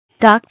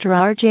Dr.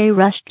 R.J.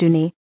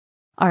 Rushdoony,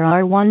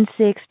 RR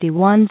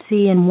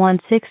 161C and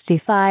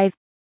 165,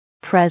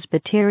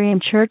 Presbyterian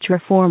Church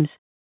Reforms.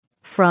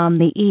 From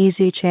the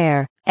Easy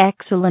Chair,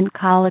 excellent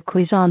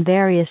colloquies on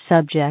various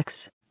subjects.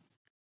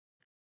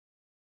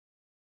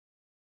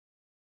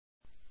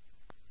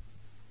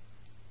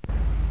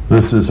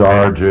 This is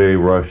R.J.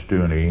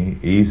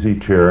 Rushdoony, Easy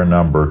Chair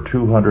number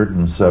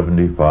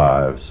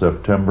 275,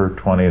 September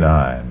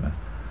 29,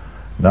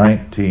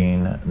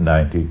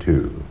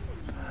 1992.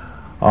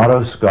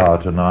 Otto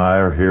Scott and I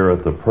are here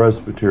at the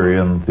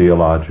Presbyterian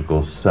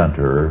Theological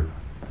Center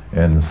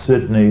in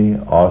Sydney,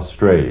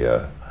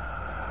 Australia.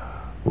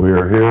 We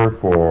are here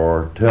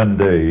for 10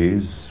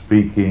 days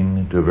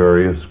speaking to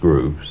various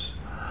groups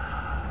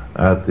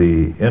at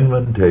the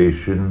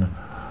invitation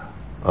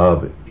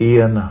of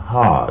Ian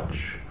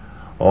Hodge.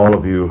 All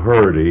of you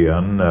heard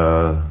Ian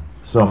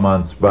some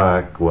months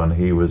back when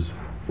he was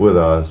with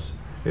us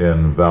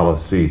in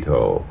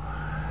Vallecito.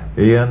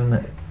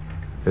 Ian,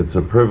 it's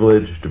a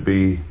privilege to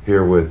be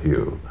here with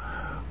you.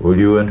 Will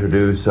you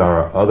introduce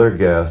our other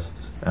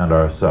guests and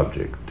our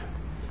subject?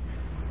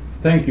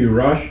 Thank you,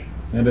 Rush,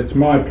 and it's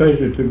my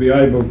pleasure to be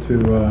able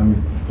to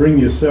bring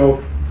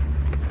yourself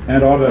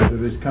and Otto to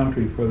this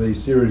country for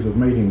these series of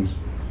meetings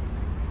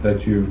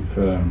that you've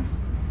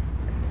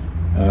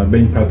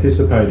been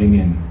participating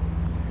in.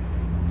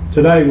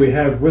 Today we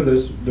have with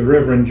us the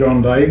Reverend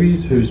John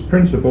Davies, who's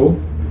Principal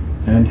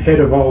and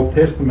Head of Old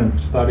Testament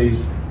Studies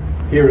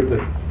here at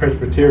the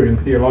Presbyterian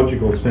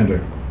Theological Center.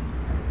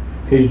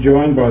 He's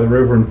joined by the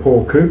Reverend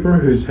Paul Cooper,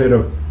 who's Head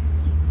of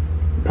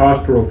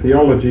Pastoral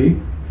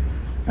Theology,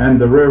 and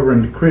the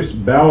Reverend Chris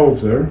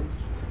Balzer,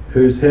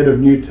 who's Head of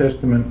New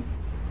Testament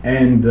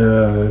and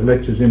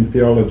lectures in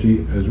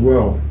theology as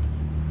well.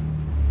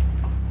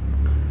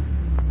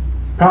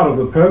 Part of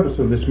the purpose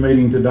of this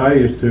meeting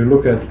today is to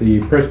look at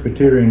the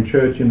Presbyterian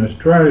Church in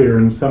Australia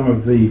and some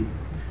of the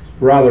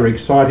rather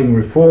exciting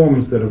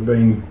reforms that have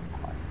been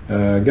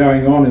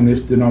going on in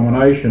this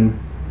denomination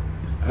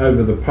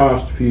over the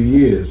past few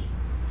years.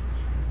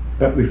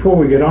 But before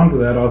we get on to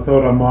that, I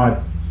thought I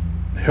might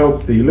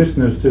help the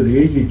listeners to the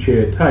Easy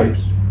Chair tapes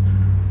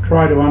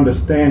try to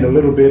understand a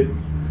little bit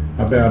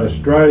about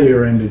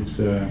Australia and its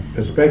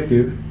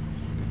perspective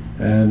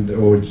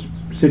or its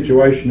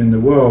situation in the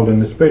world,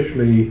 and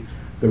especially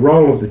the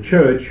role of the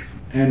church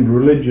and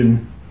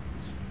religion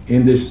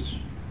in this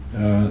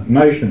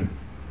nation.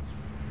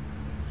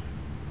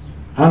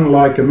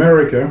 Unlike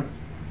America,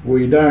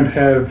 we don't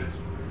have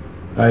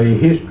a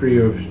history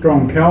of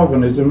strong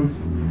Calvinism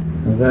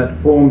that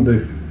formed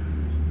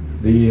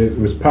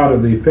was part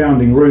of the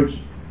founding roots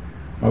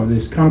of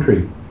this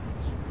country.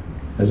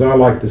 As I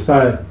like to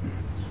say it,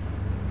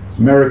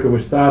 America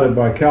was started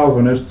by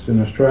Calvinists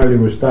and Australia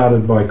was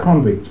started by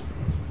convicts.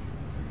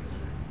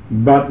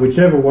 But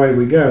whichever way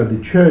we go,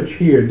 the church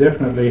here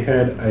definitely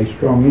had a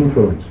strong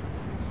influence.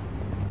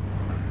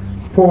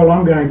 Paul,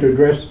 I'm going to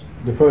address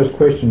the first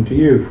question to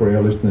you for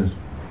our listeners,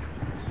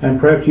 and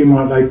perhaps you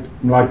might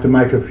like to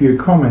make a few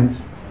comments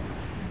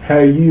how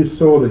you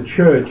saw the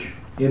church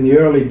in the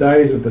early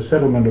days of the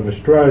settlement of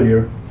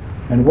Australia,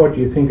 and what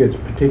you think its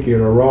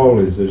particular role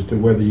is, as to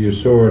whether you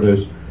saw it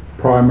as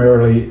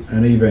primarily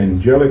an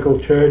evangelical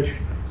church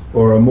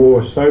or a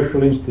more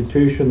social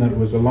institution that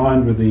was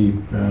aligned with the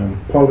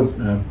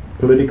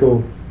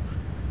political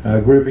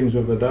groupings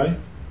of the day.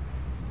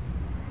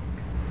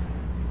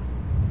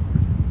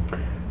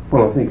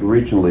 Well, I think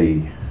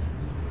originally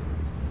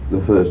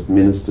the first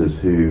ministers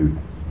who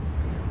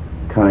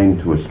came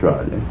to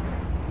Australia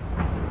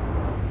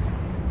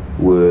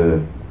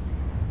were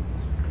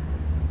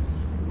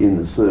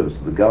in the service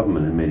of the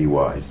government in many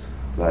ways.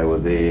 They were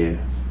there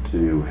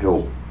to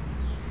help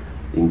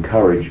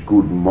encourage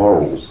good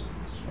morals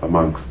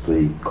amongst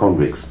the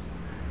convicts.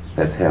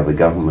 That's how the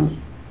government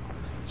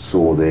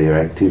saw their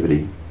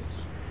activity.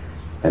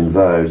 And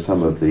though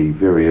some of the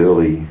very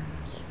early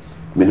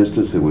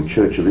ministers who were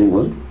Church of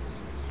England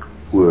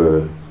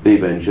were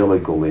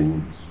evangelical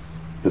in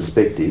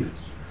perspective,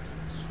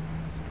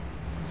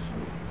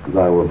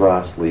 they were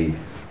vastly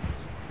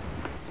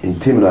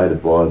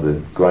intimidated by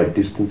the great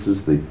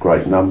distances, the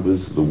great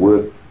numbers, the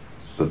work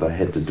that they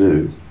had to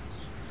do,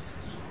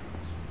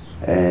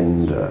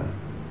 and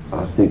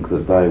I think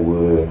that they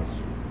were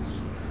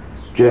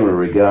generally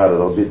regarded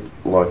a bit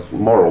like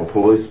moral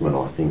policemen,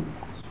 I think,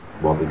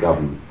 by the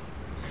government.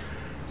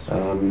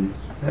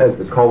 As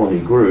the colony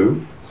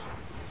grew,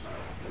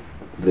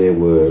 there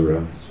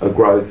were a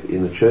growth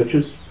in the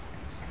churches.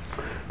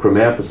 From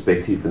our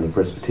perspective in the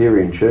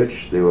Presbyterian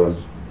Church, there were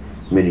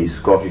many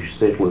Scottish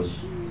settlers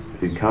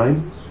who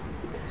came,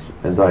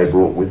 and they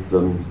brought with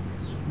them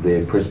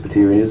their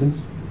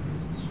Presbyterianism,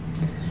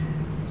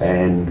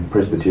 and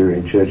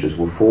Presbyterian churches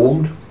were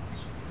formed.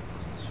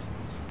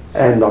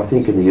 And I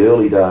think in the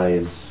early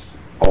days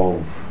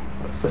of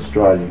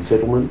Australian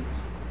settlement,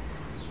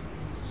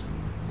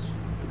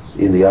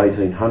 in the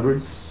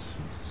 1800s,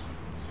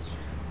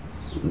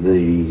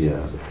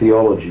 the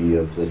theology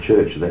of the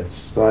church at that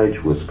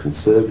stage was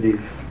conservative.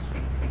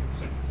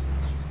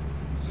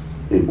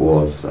 It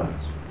was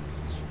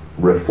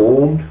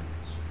reformed.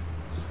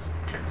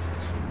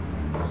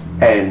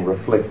 and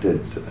reflected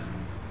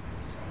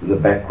the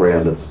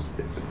background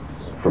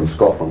from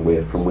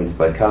Scotland, from whence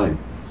they came.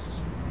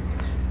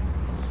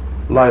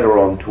 Later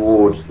on,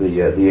 towards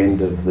the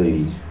end of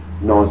the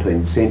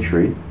 19th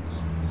century,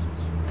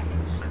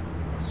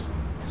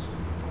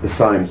 the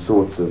same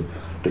sorts of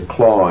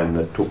decline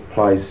that took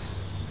place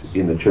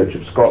in the Church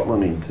of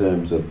Scotland in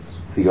terms of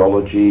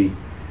theology,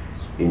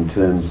 in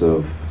terms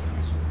of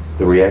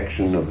the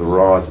reaction of the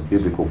rise of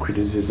biblical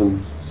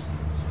criticism,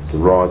 the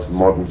rise of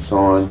modern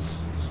science,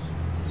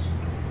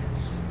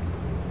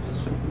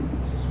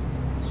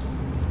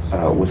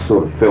 was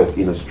sort of felt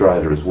in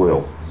Australia as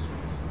well.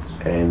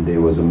 And there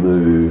was a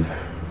move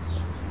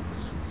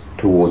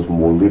towards a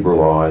more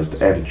liberalised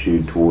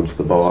attitude towards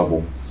the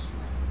Bible,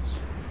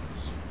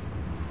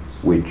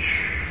 which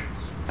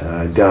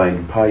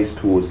gained pace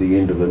towards the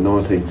end of the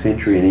 19th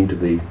century and into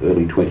the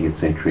early 20th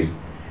century.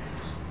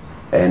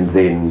 And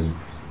then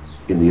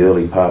in the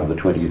early part of the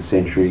 20th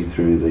century,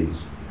 through the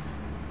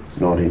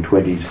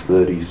 1920s,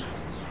 30s,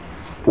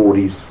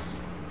 40s,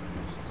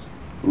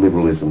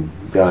 liberalism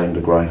gained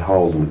a great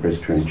hold in the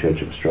Presbyterian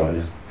Church of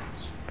Australia.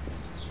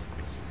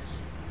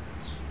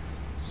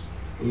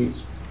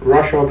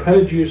 Rush, I've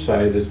heard you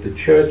say that the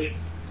church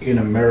in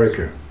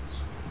America,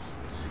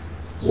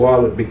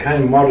 while it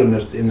became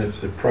modernist in its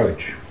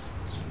approach,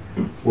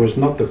 was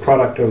not the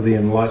product of the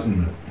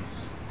Enlightenment,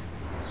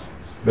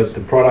 but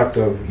the product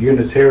of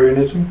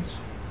Unitarianism.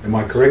 Am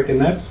I correct in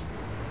that?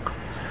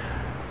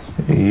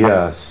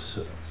 Yes.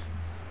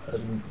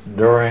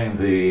 During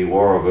the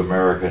War of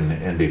American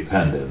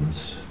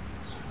Independence,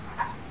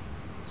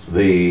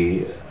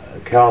 the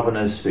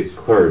Calvinistic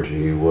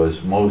clergy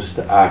was most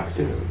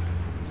active.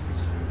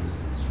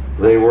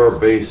 They were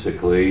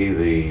basically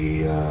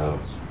the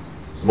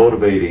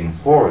motivating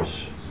force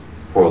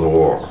for the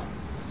war.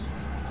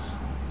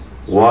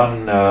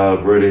 One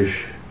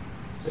British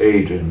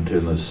agent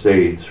in the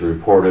States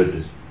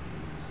reported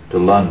to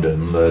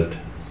London that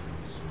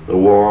the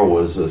war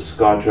was a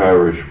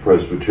Scotch-Irish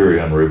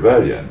Presbyterian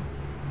rebellion.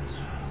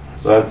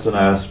 That's an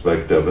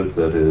aspect of it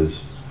that is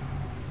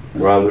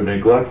rather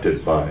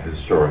neglected by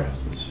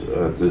historians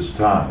at this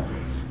time.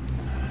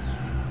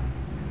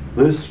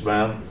 This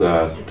meant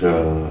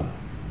that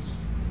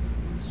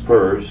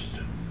first,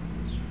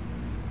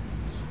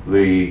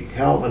 the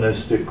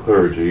Calvinistic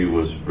clergy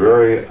was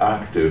very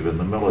active in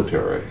the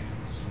military.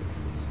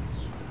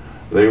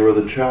 They were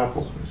the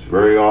chaplains.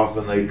 Very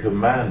often they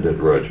commanded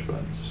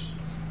regiments.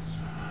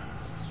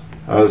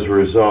 As a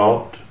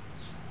result,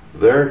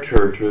 their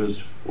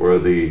churches were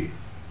the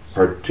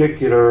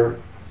particular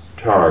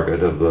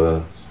target of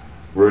the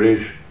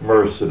British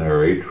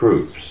mercenary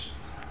troops.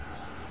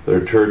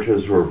 Their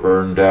churches were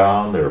burned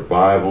down, their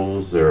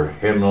Bibles, their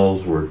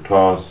hymnals were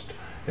tossed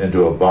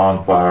into a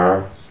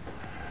bonfire.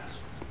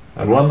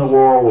 And when the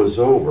war was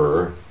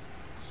over,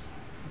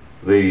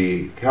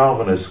 the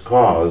Calvinist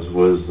cause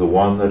was the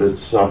one that had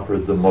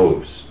suffered the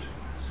most.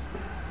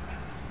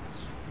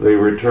 They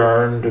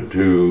returned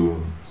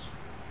to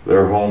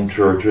their home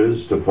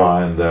churches to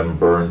find them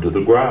burned to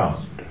the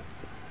ground.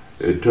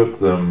 It took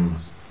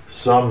them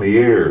some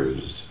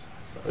years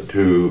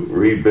to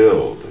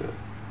rebuild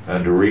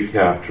and to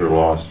recapture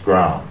lost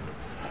ground.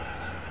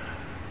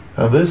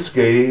 And this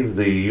gave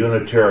the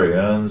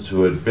Unitarians,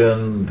 who had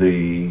been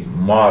the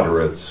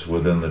moderates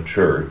within the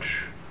church,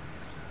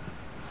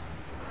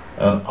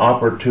 an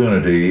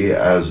opportunity,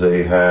 as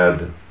they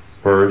had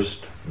first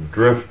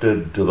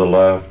drifted to the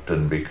left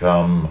and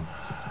become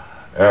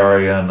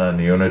Arian and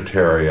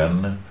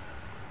Unitarian,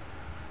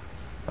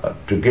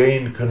 to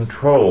gain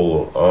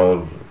control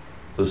of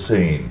the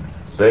scene.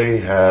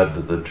 They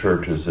had the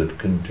churches that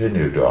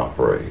continued to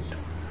operate.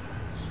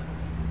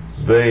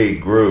 They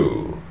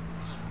grew,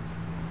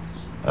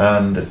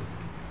 and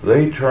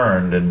they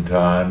turned in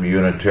time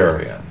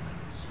Unitarian.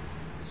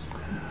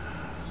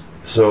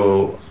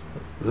 So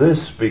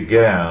this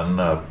began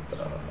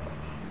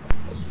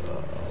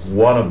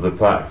one of the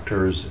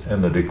factors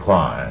in the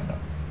decline.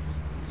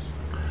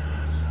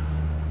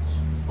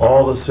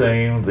 All the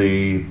same,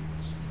 the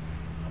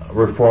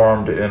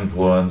Reformed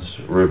influence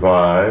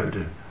revived.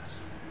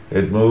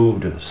 It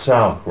moved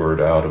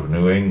southward out of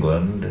New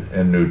England.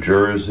 In New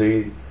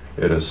Jersey,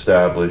 it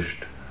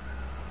established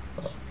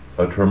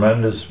a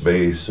tremendous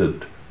base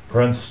at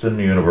Princeton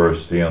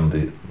University and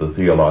the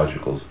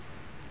theological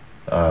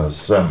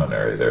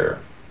seminary there.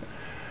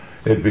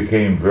 It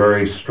became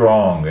very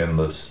strong in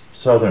the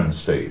southern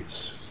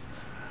states,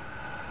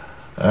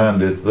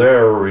 and it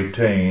there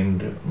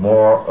retained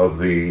more of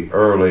the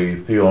early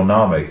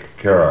theonomic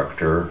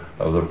character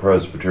of the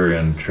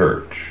Presbyterian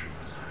Church.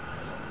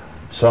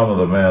 Some of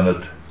the men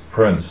at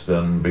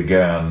Princeton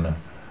began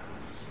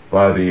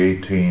by the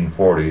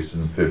 1840s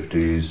and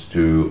 50s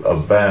to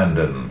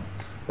abandon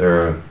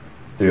their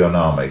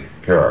theonomic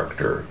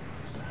character.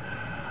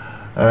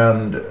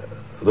 And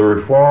the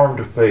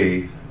Reformed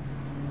faith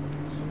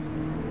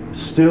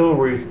still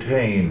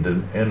retained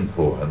an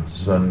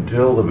influence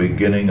until the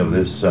beginning of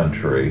this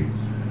century,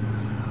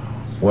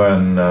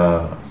 when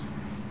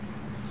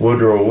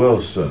Woodrow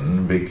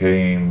Wilson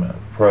became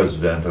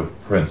president of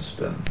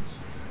Princeton.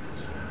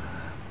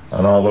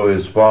 And although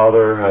his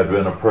father had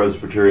been a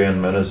Presbyterian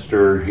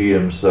minister, he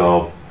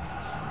himself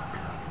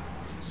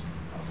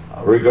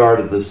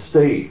regarded the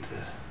state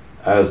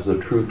as the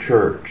true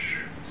church.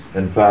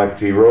 In fact,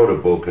 he wrote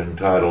a book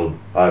entitled,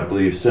 I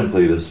believe,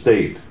 simply The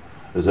State.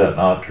 Is that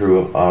not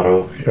true,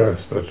 Otto? Yes,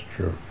 that's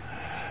true.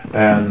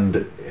 And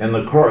in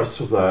the course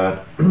of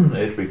that,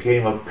 it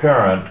became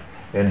apparent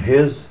in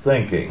his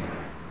thinking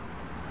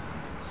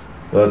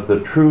that the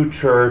true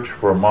church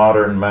for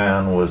modern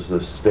man was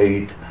the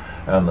state,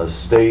 and the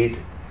state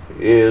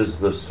is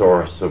the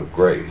source of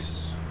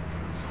grace.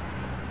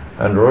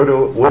 And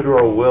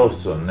Woodrow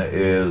Wilson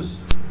is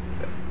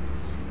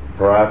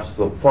perhaps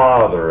the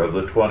father of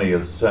the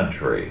 20th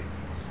century.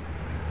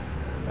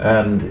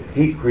 And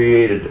he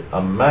created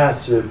a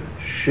massive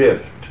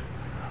shift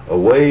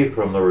away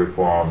from the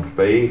Reformed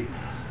faith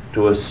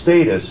to a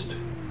statist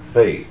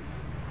faith,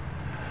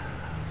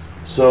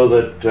 so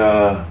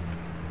that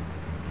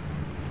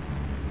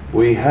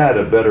we had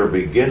a better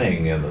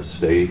beginning in the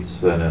States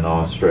than in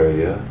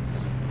Australia,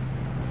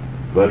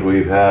 but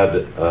we've had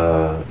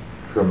a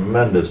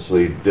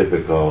tremendously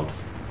difficult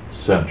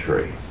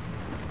century.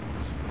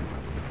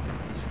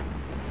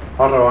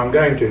 Otto, I'm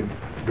going to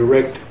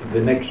direct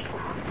the next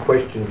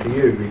question to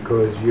you,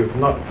 because you've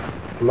not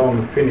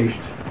long finished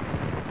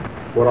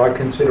what I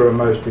consider a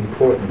most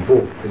important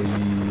book,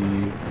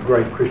 The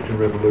Great Christian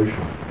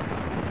Revolution,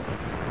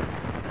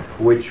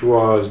 which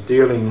was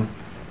dealing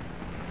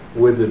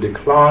with the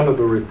decline of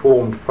the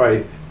Reformed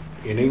faith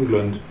in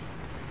England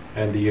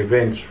and the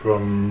events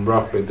from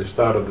roughly the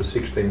start of the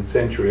 16th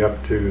century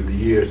up to the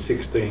year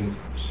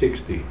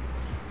 1660.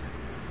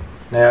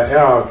 Now,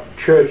 our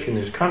church in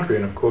this country,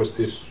 and of course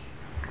this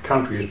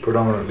country is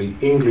predominantly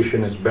English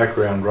in its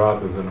background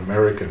rather than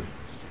American.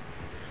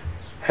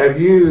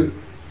 Have you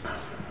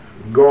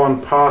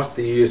gone past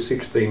the year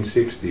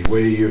 1660,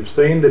 where you've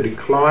seen the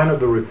decline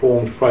of the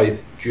Reformed faith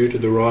due to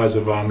the rise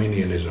of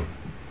Arminianism?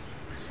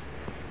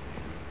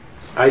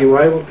 Are you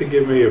able to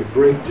give me a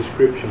brief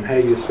description how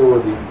you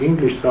saw the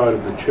English side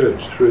of the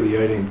church through the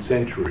 18th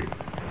century?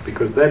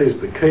 Because that is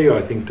the key,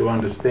 I think, to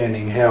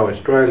understanding how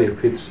Australia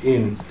fits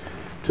in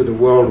to the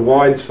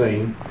worldwide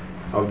scene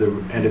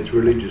and its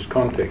religious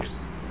context.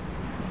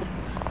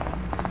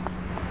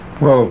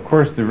 Well, of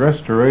course, the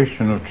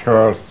restoration of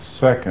Charles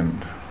II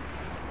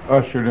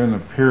ushered in a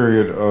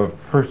period of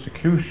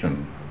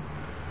persecution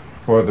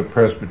for the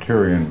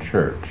Presbyterian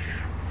Church.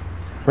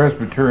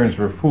 Presbyterians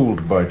were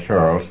fooled by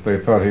Charles. They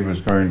thought he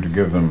was going to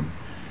give them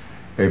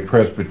a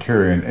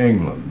Presbyterian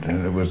England,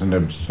 and it was an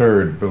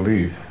absurd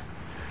belief,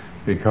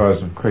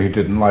 because he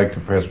didn't like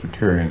the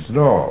Presbyterians at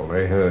all.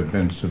 They had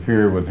been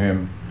severe with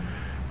him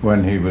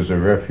when he was a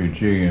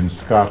refugee in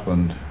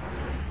Scotland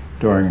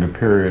during the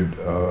period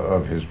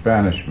of his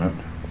banishment.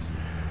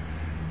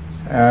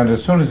 And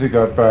as soon as he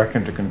got back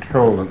into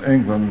control in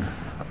England,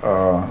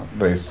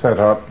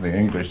 the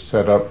English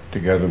set up,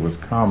 together with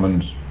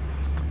Commons,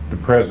 the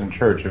present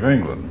Church of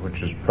England,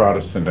 which is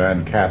Protestant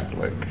and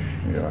Catholic,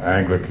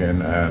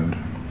 Anglican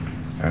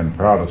and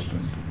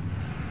Protestant.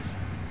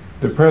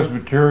 The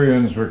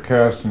Presbyterians were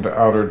cast into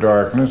outer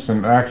darkness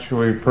and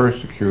actually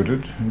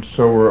persecuted, and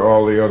so were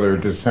all the other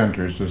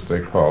dissenters, as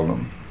they called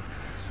them.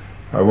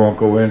 I won't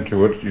go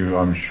into it.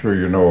 I'm sure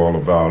you know all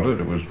about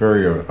it. It was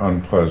very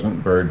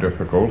unpleasant, very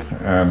difficult,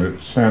 and it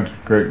sent a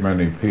great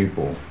many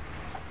people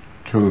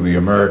to the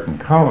American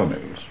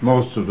colonies.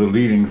 Most of the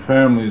leading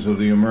families of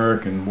the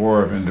American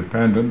War of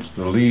Independence,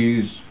 the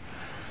Lees,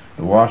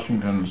 the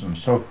Washingtons, and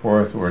so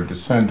forth, were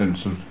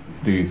descendants of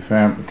the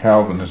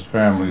Calvinist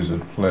families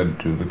that fled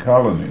to the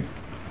colony.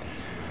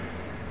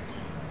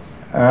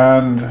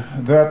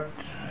 And that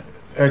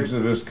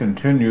exodus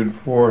continued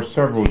for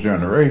several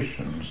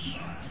generations.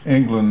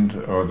 England,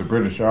 or the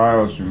British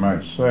Isles, you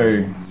might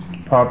say,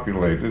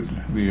 populated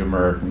the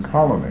American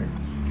colony.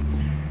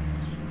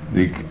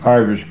 The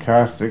Irish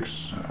Catholics,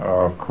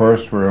 of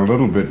course, were a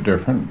little bit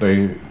different.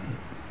 They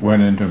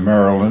went into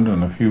Maryland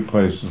and a few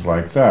places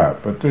like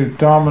that, but the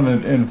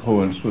dominant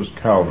influence was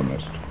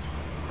Calvinist.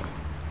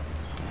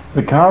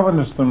 The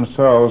Calvinists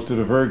themselves did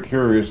a very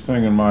curious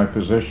thing in my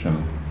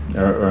position,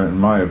 or in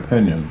my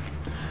opinion.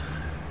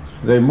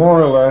 They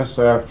more or less,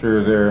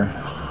 after their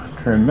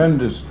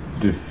tremendous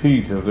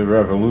defeat of the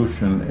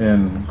revolution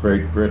in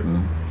Great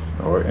Britain,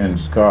 or in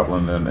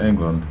Scotland and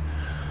England,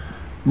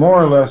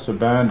 more or less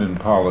abandoned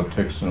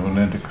politics and went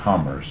into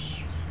commerce.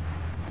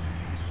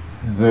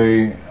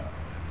 They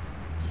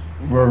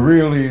were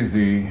really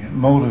the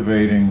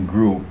motivating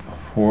group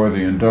for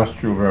the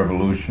Industrial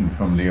Revolution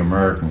from the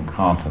American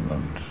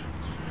continent.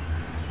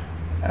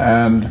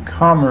 And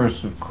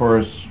commerce, of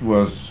course,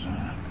 was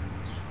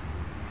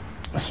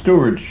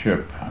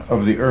stewardship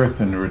of the earth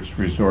and its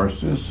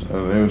resources.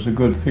 There was a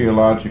good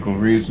theological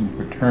reason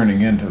for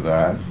turning into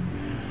that.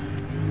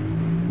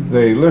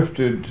 They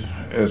lifted,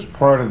 as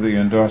part of the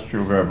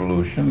Industrial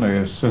Revolution, they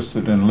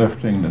assisted in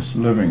lifting the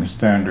living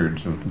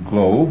standards of the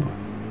globe.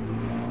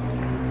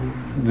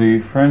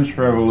 The French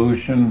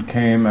Revolution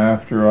came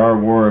after our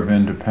War of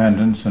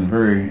Independence and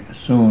very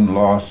soon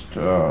lost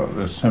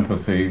the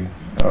sympathy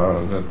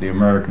that the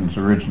Americans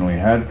originally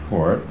had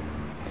for it.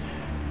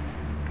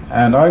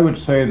 And I would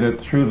say that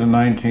through the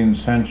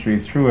 19th century,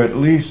 through at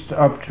least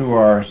up to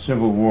our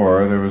Civil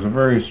War, there was a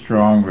very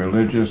strong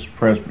religious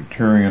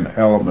Presbyterian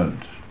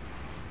element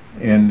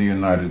in the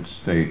United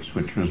States,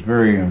 which was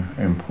very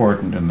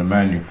important in the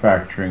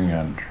manufacturing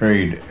and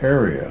trade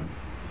area.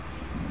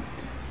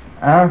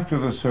 After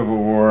the Civil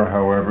War,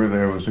 however,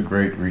 there was a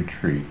great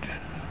retreat.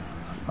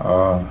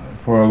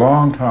 For a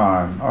long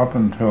time, up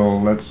until,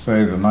 let's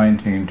say, the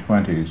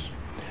 1920s,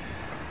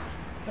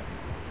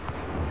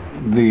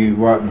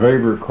 what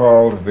Weber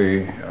called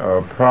the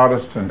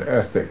Protestant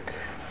ethic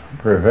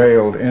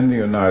prevailed in the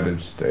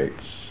United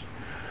States.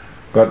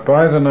 But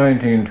by the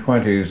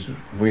 1920s,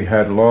 we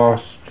had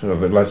lost,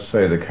 let's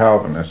say the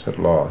Calvinists had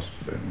lost,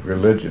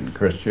 religion,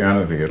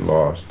 Christianity had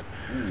lost.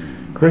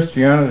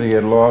 Christianity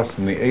had lost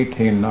in the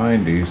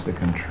 1890s the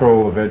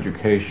control of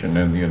education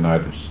in the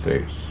United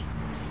States.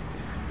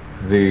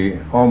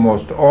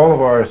 Almost all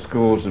of our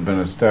schools have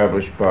been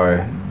established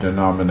by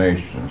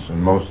denominations,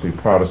 and mostly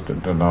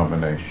Protestant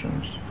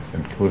denominations,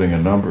 including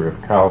a number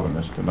of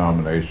Calvinist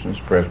denominations,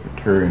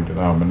 Presbyterian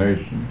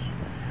denominations.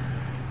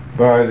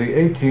 By the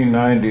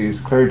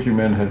 1890s,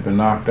 clergymen had been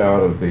knocked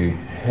out of the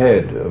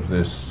head of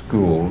these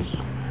schools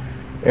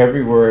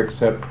everywhere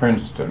except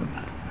Princeton,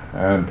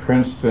 and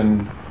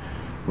Princeton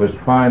was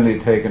finally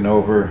taken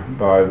over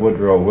by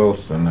Woodrow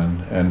Wilson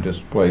and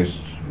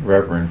displaced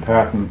Reverend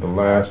Patton, the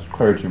last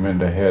clergyman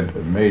to head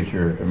a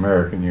major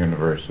American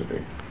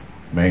university,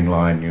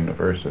 mainline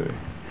university.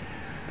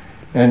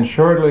 And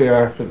shortly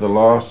after the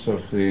loss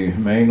of the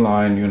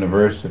mainline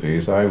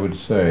universities, I would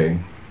say,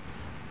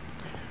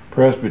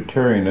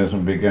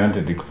 Presbyterianism began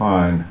to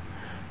decline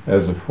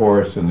as a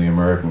force in the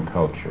American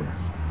culture.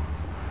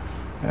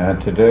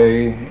 And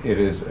today it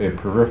is a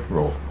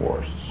peripheral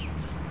force.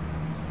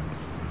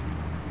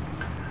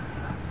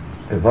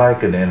 If I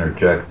could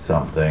interject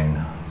something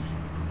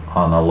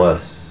on a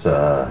less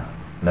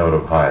note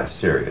of high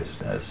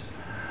seriousness.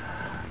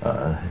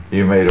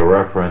 You made a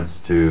reference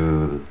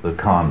to the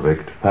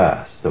convict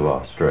past of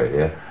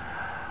Australia,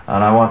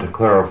 and I want to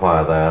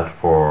clarify that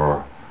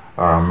for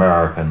our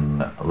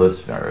American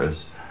listeners.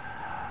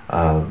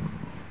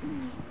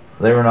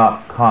 They were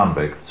not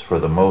convicts for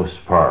the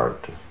most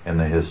part in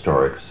the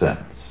historic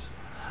sense,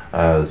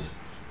 as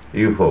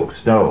you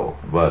folks know,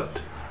 but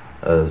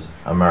as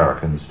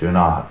Americans do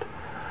not.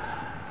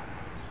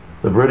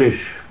 The British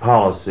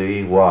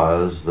policy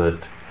was that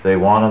they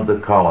wanted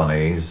the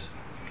colonies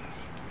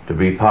to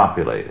be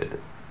populated,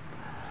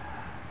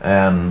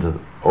 and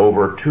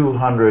over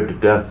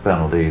 200 death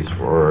penalties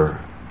were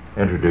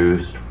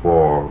introduced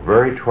for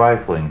very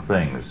trifling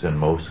things in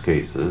most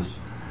cases,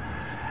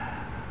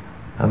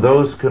 and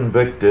those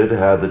convicted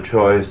had the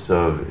choice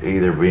of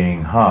either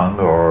being hung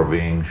or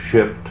being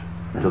shipped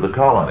to the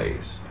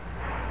colonies.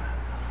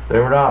 They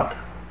were not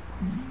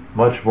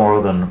much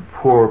more than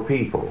poor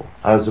people.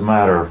 As a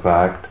matter of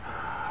fact,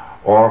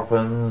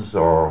 orphans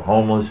or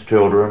homeless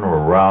children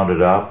were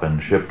rounded up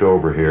and shipped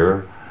over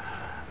here,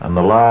 and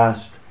the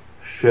last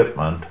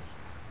shipment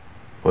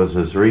was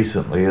as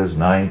recently as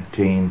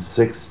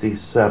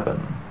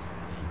 1967.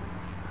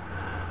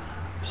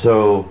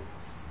 So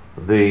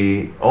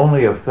the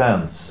only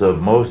offense of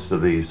most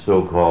of these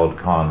so-called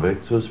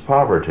convicts was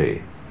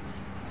poverty.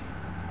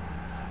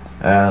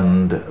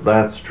 And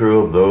that's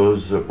true of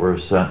those that were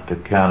sent to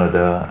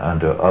Canada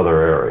and to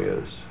other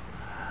areas.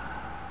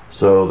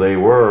 So they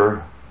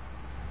were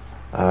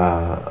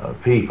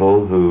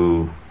people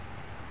who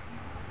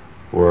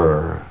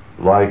were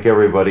like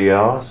everybody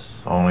else,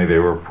 only they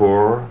were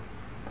poor.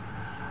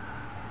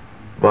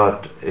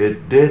 But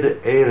it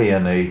did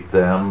alienate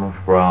them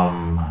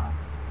from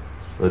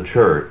the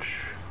church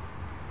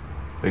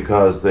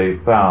because they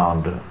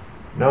found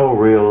no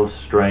real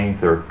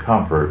strength or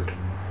comfort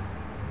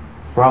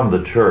from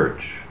the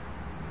church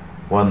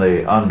when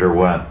they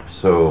underwent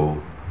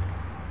so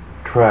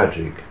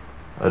tragic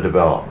a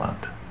development,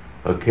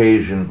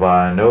 occasioned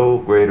by no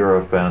greater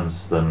offense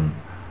than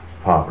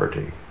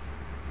poverty.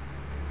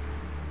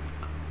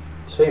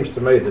 It seems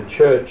to me the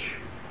church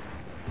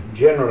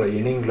generally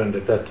in England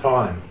at that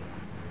time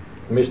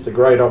missed a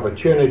great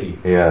opportunity.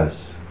 Yes.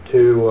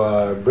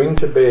 To bring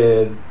to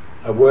bear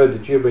a word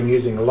that you've been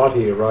using a lot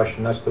here, Rush,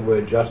 and that's the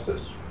word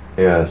justice.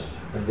 Yes.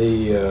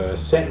 The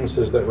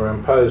sentences that were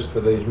imposed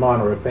for these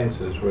minor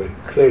offences were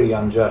clearly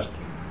unjust,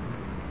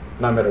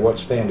 no matter what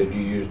standard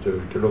you use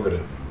to look at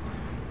it,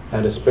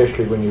 and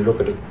especially when you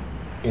look at it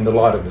in the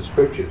light of the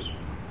scriptures.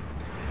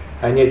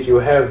 And yet you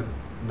have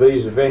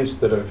these events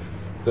that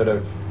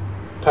have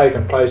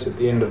taken place at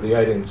the end of the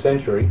 18th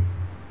century,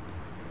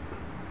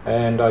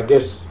 and I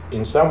guess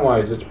in some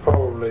ways it's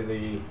probably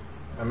the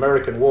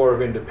American War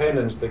of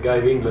Independence that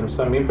gave England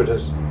some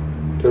impetus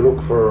to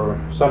look for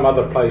some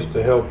other place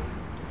to help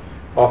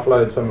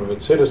offload some of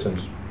its citizens.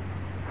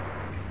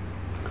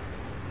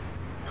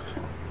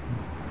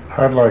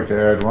 I'd like to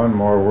add one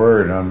more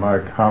word on my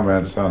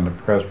comments on the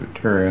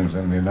Presbyterians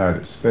in the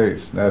United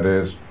States. That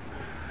is,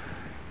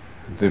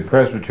 the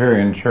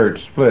Presbyterian Church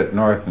split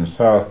north and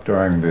south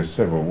during the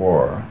Civil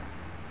War.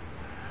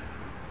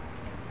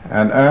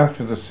 And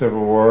after the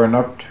Civil War and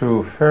up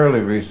to fairly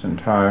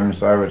recent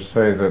times, I would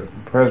say that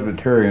the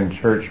Presbyterian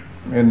Church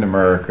in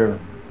America,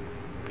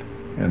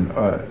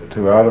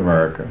 throughout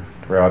America,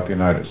 throughout the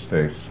United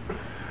States,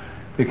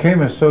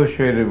 became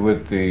associated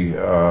with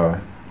the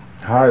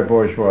high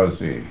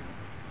bourgeoisie.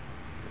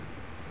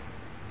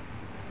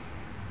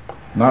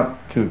 Not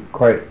to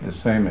quite the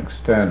same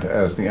extent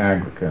as the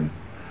Anglican,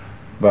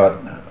 but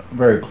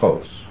very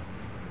close.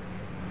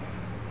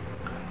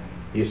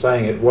 You're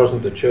saying it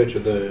wasn't the church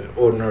of the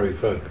ordinary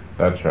folk?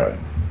 That's right.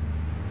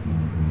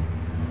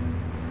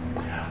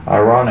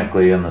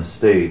 Ironically, in the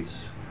States,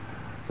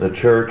 the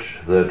church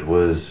that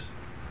was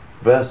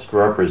best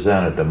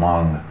represented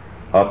among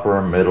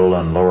upper, middle,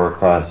 and lower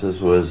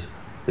classes was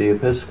the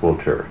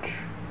Episcopal Church.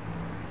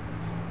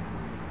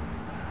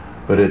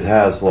 But it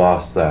has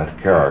lost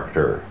that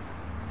character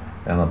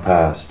in the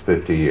past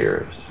 50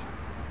 years.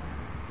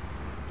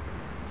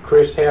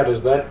 Chris, how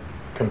does that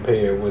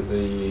compare with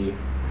the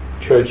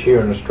church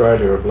here in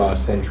Australia of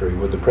last century?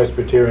 Would the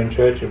Presbyterian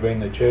Church have been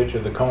the church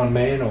of the common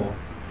man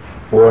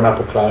or an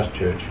upper class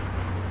church?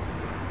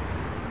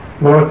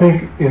 Well, I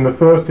think in the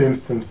first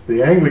instance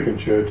the Anglican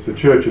Church, the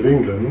Church of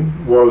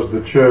England, was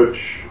the church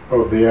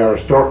of the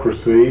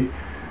aristocracy,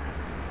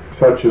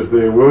 such as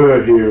there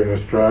were here in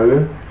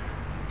Australia.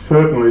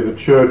 Certainly the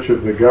church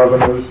of the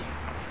governors,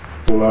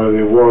 although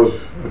there was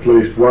at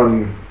least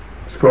one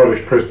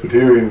Scottish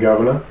Presbyterian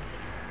governor.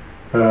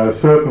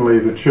 Certainly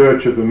the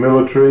church of the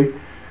military,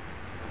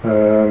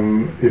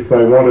 if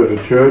they wanted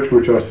a church,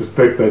 which I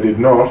suspect they did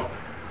not,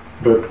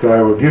 but they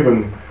were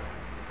given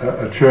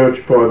a church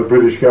by the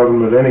British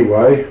government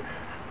anyway,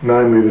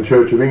 namely the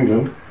Church of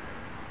England.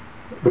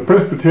 The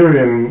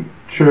Presbyterian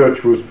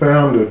Church was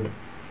founded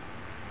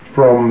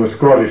from the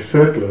Scottish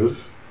settlers,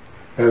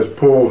 as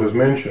Paul has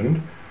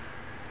mentioned,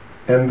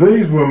 and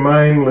these were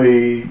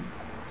mainly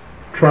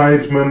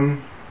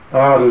tradesmen,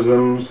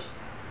 artisans,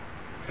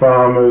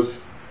 farmers,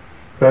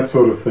 that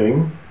sort of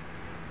thing.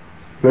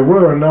 There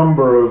were a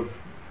number of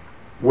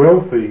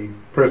wealthy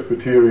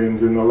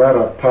Presbyterians in the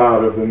latter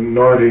part of the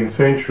 19th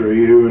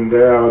century who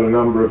endowed a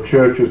number of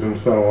churches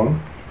and so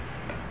on.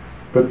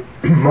 But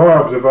my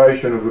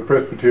observation of the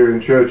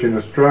Presbyterian Church in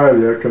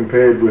Australia,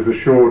 compared with a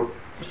short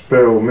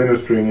spell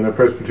ministering in a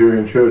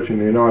Presbyterian church in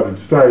the United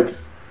States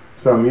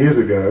some years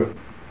ago,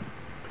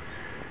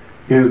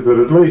 is that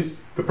at least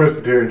the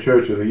Presbyterian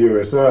Church of the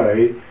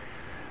USA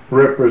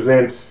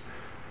represents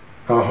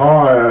a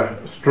higher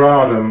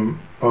stratum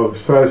of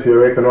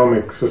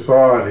socio-economic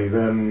society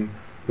than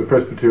the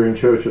Presbyterian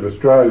Church of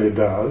Australia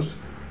does,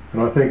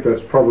 and I think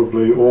that's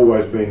probably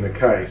always been the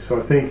case.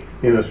 I think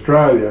in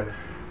Australia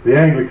the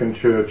Anglican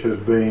Church has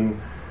been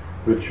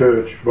the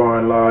church by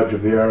and large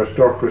of the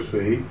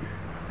aristocracy,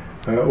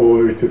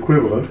 or its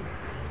equivalent,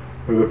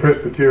 where the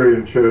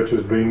Presbyterian Church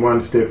has been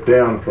one step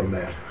down from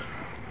that.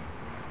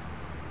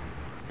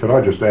 Could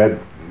I just add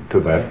to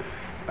that?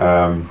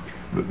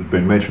 There's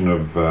been mention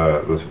of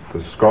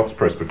the Scots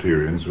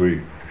Presbyterians.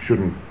 We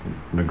shouldn't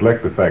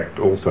neglect the fact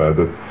also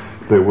that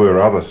there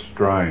were other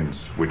strains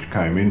which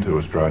came into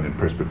Australian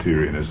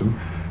Presbyterianism,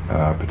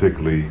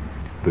 particularly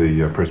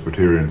the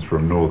Presbyterians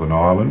from Northern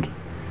Ireland.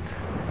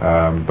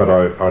 But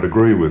I'd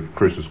agree with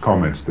Chris's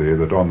comments there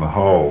that on the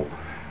whole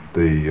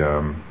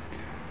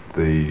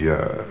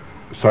the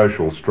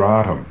social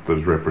stratum that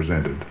is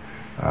represented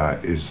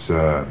is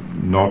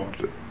not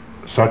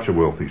such a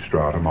wealthy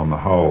stratum on the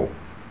whole.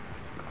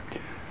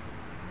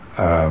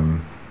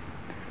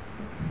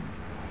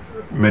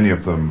 Many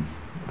of them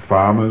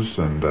farmers,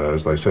 and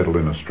as they settled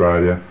in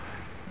Australia,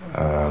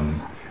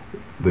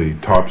 the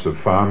types of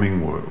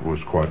farming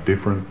was quite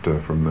different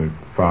from the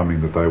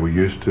farming that they were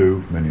used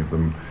to. Many of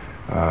them,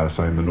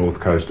 say in the north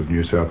coast of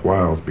New South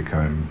Wales,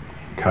 became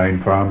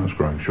cane farmers,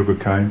 growing sugar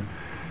cane,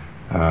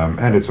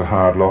 and it's a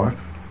hard life.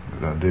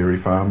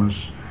 Dairy farmers,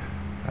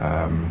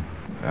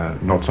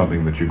 not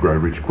something that you grow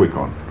rich quick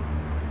on.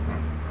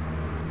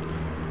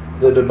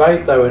 The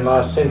debate, though, in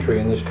last century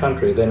in this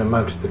country, then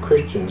amongst the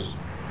Christians,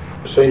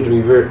 seemed to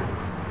be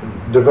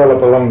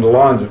develop along the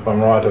lines, if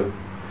I'm right, of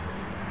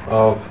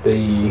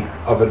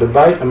a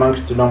debate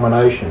amongst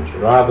denominations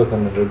rather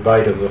than a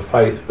debate of the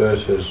faith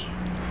versus,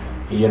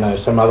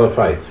 some other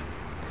faith.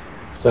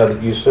 So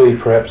that you see,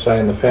 perhaps, say,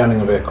 in the founding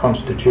of our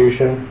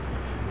Constitution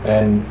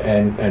and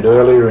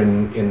earlier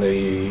in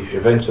the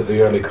events of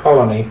the early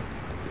colony,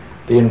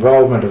 the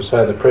involvement of,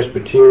 say, the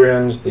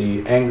Presbyterians,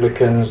 the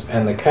Anglicans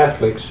and the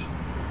Catholics,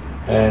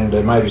 and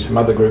maybe some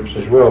other groups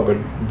as well, but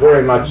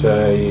very much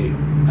a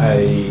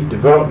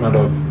development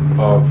of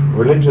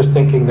religious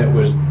thinking that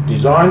was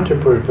designed to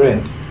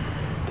prevent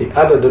the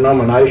other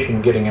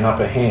denomination getting an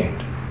upper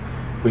hand.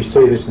 We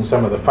see this in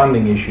some of the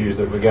funding issues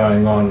that were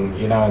going on,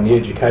 and the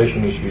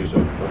education issues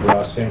of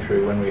last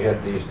century when we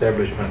had the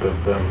establishment of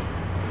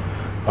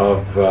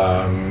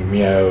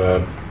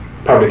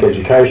public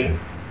education.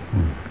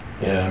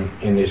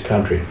 in this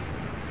country?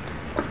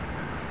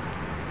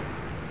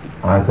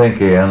 I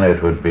think, Ian,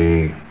 it would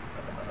be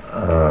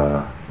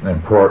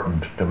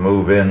important to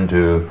move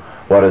into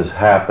what has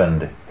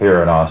happened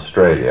here in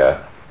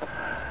Australia.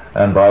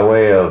 And by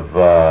way of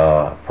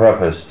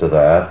preface to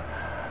that,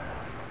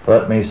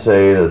 let me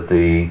say that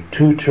the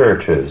two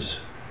churches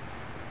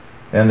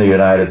in the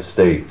United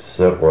States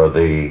that were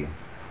the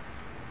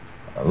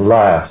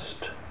last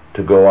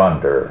to go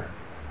under,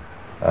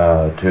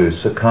 to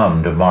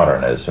succumb to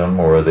modernism,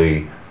 were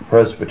the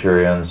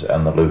Presbyterians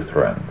and the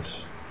Lutherans.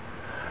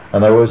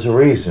 And there was a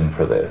reason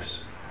for this.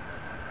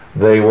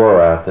 They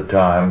were at the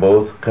time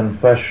both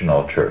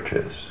confessional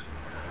churches.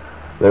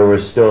 There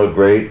was still a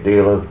great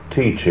deal of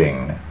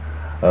teaching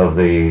of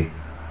the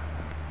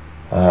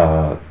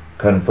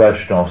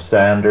confessional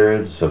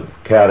standards, of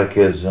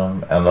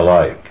catechism, and the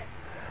like.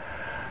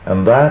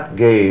 And that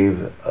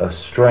gave a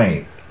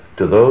strength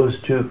to those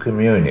two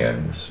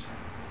communions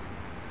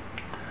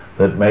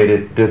that made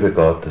it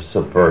difficult to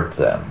subvert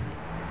them.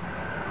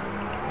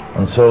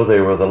 And so they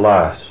were the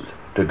last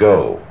to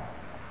go.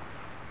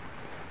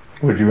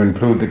 Would you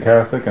include the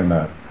Catholic in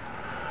that?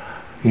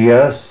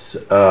 Yes,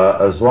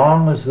 as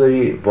long as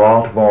the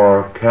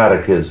Baltimore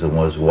Catechism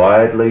was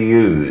widely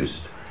used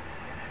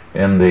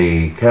in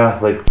the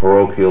Catholic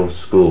parochial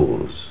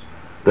schools,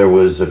 there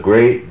was a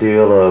great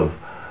deal of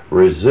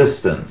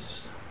resistance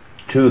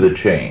to the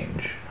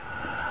change.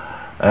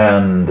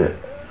 And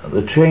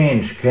the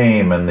change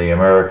came in the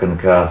American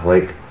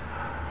Catholic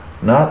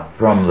not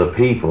from the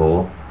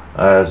people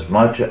as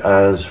much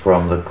as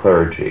from the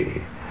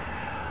clergy.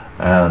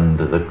 And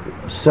the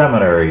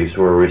seminaries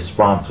were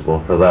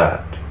responsible for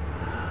that.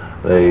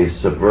 They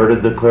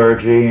subverted the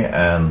clergy,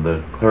 and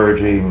the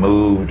clergy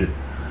moved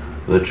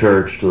the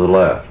church to the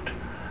left.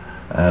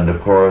 And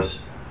of course,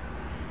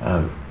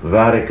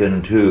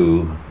 Vatican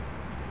II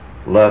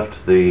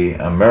left the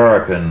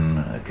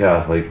American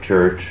Catholic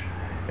Church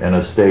in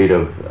a state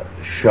of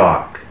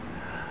shock.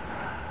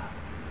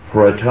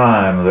 For a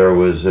time there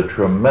was a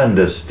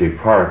tremendous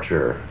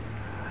departure,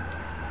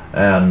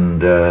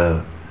 and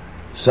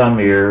some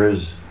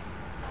years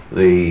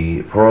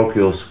the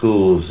parochial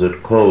schools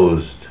that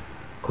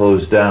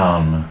closed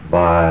down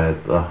by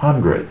the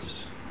hundreds.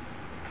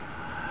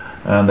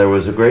 And there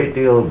was a great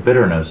deal of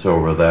bitterness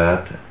over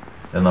that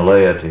in the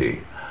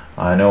laity.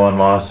 I know in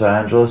Los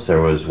Angeles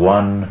there was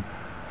one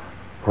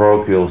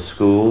parochial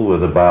school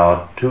with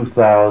about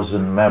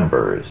 2,000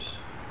 members.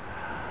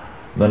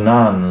 The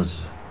nuns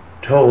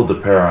told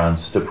the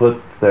parents to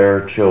put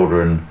their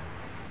children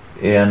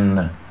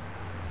in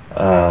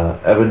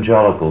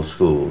evangelical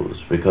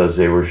schools because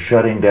they were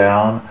shutting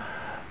down.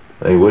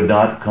 They would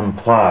not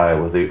comply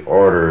with the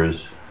orders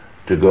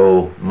to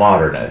go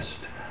modernist.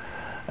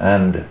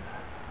 And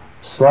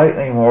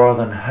slightly more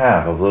than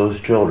half of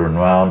those children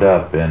wound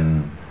up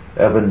in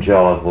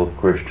evangelical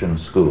Christian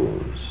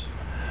schools.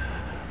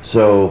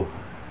 So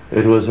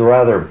it was a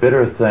rather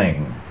bitter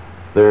thing.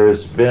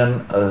 There's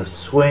been a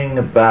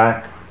swing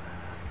back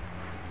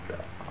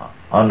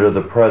under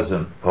the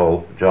present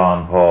Pope,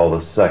 John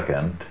Paul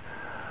II,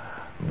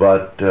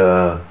 but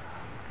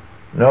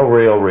no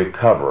real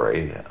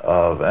recovery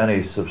of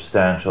any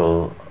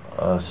substantial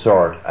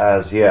sort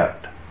as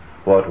yet.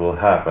 What will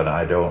happen,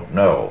 I don't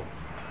know.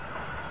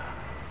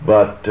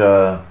 But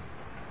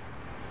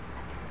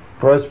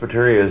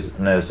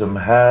Presbyterianism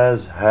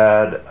has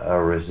had a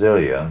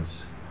resilience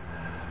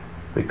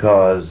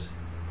because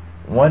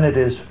when it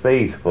is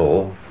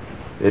faithful,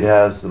 it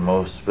has the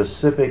most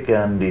specific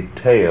and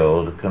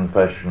detailed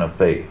confession of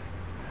faith,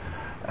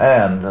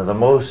 and the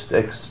most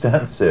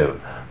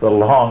extensive, the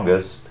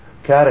longest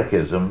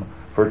catechism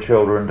for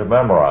children to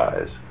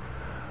memorize.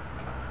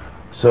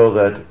 So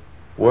that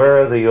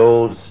where the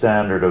old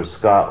standard of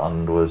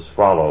Scotland was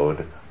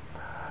followed,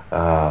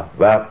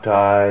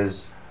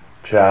 baptize,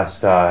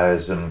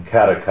 chastise, and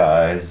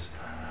catechize,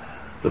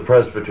 the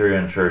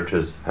Presbyterian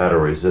churches had a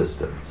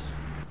resistance.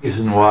 The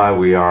reason why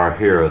we are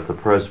here at the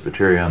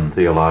Presbyterian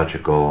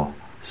Theological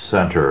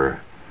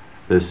Center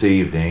this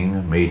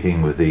evening,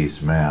 meeting with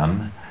these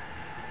men,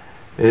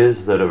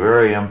 is that a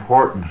very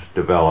important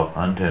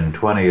development in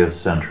 20th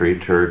century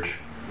church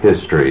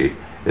history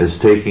is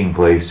taking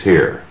place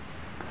here.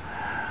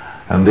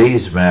 And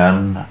these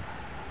men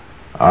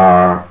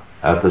are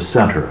at the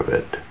center of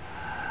it.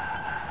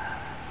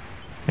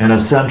 In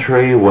a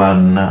century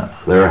when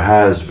there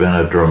has been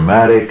a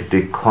dramatic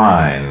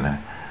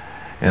decline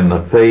in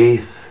the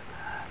faith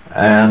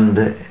and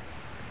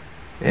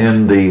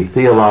in the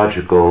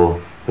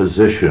theological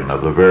position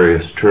of the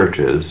various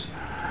churches,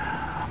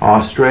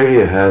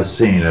 Australia has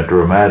seen a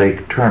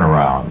dramatic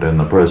turnaround in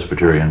the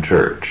Presbyterian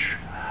Church.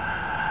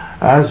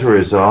 As a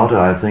result,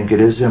 I think it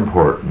is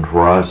important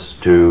for us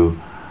to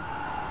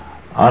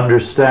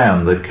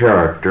understand the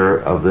character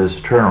of this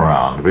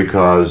turnaround,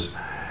 because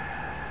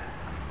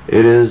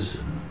it is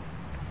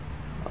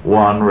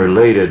one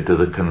related to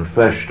the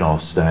confessional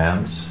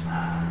stance,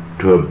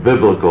 to a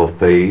biblical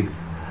faith,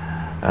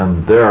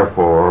 and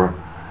therefore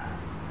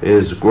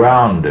is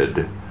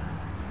grounded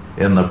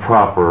in the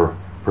proper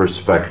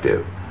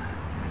perspective.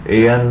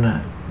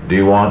 Ian, Do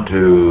you want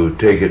to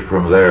take it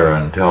from there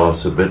and tell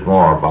us a bit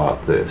more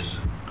about this?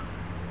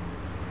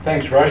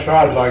 Thanks, Rush.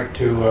 I'd like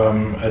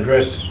to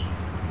address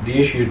the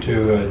issue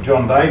to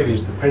John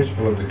Davies, the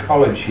principal of the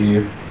college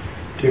here,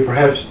 to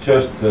perhaps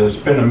just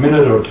spend a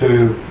minute or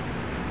two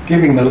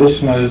giving the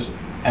listeners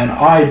an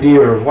idea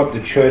of what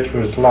the church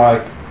was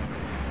like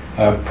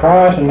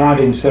prior to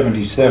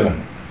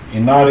 1977.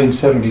 In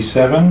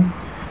 1977,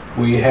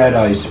 we had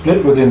a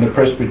split within the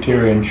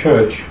Presbyterian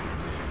Church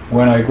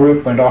when a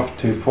group went off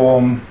to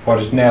form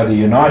what is now the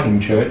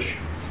Uniting Church,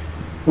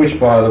 which,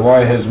 by the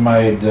way, has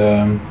made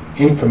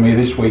infamy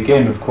this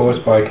weekend, of course,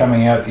 by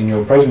coming out in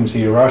your presence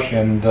here, Rush,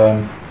 and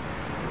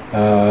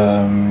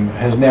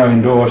has now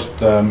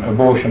endorsed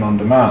abortion on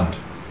demand.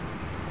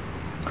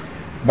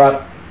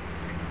 But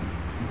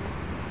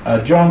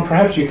John,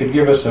 perhaps you could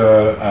give us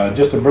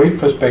just a brief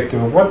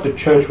perspective of what the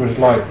church was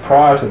like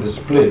prior to the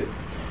split,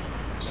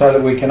 so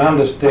that we can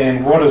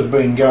understand what has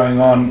been going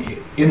on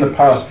in the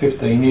past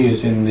 15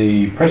 years in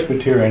the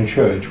Presbyterian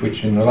Church,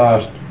 which in the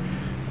last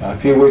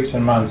few weeks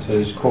and months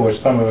has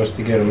caused some of us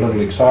to get a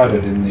little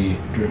excited in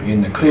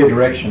the clear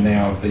direction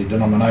now of the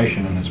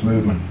denomination and its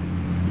movement.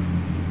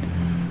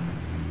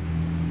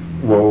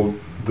 Well,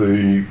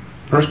 the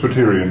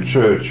Presbyterian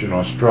Church in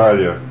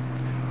Australia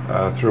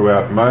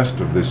throughout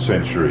most of this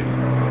century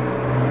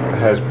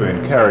has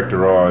been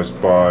characterised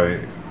by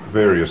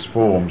various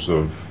forms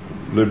of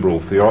liberal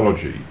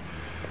theology.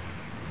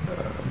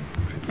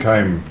 It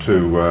came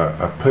to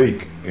a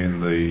peak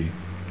in the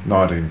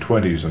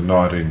 1920s and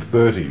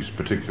 1930s,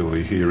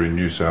 particularly here in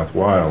New South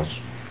Wales,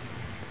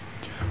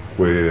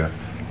 where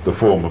the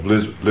form of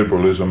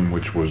liberalism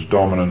which was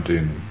dominant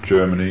in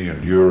Germany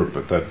and Europe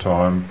at that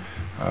time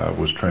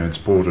was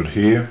transported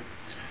here.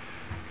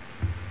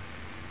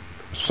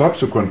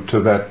 Subsequent to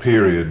that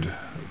period,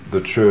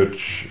 the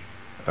church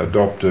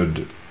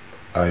adopted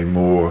a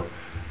more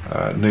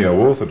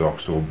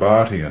neo-orthodox or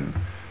Barthian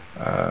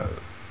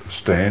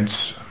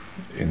stance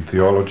in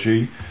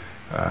theology,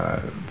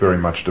 very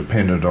much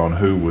dependent on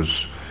who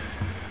was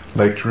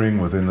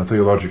lecturing within the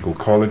theological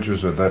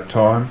colleges at that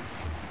time.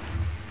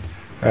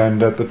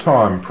 And at the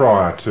time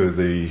prior to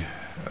the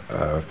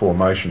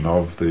formation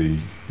of the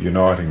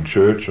Uniting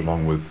Church,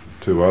 along with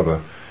two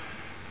other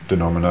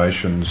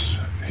denominations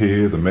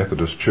here, the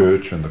Methodist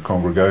Church and the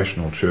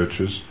Congregational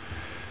Churches,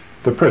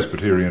 the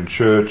Presbyterian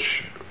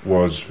Church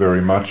was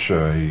very much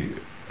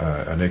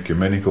an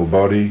ecumenical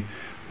body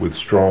with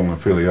strong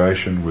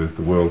affiliation with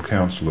the World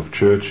Council of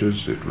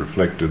Churches. It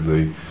reflected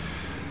the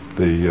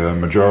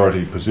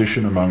majority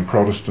position among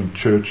Protestant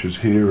churches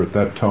here at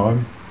that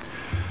time.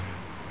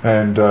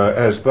 And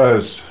as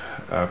those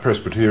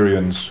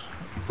Presbyterians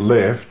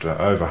left,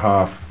 over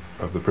half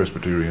of the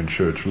Presbyterian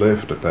Church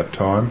left at that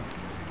time,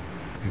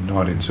 in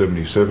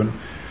 1977,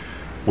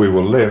 we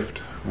were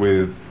left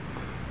with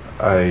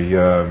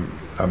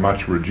a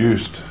much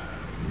reduced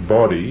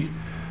body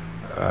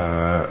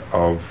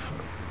of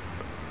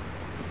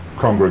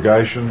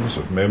congregations,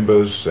 of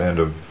members and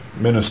of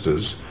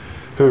ministers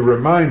who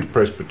remained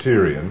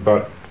Presbyterian,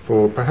 but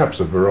for perhaps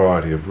a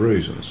variety of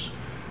reasons.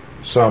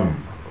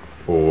 Some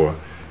for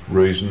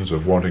reasons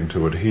of wanting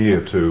to adhere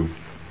to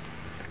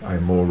a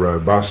more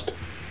robust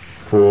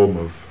form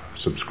of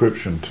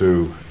subscription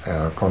to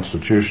our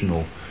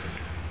constitutional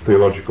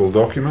theological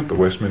document, the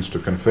Westminster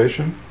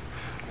Confession,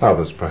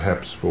 others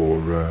perhaps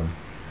for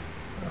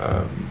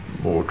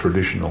more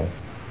traditional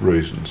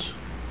reasons.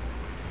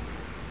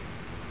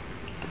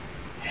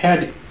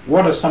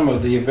 What are some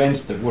of the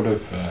events that would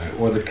have,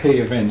 or the key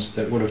events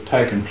that would have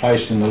taken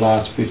place in the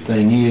last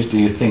 15 years, do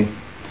you think,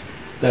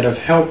 that have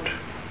helped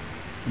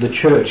the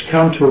church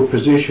come to a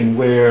position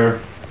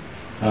where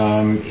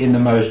in the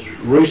most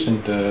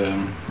recent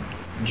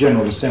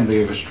General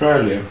Assembly of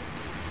Australia,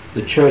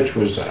 the church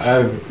was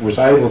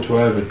able to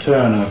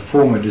overturn a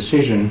former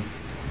decision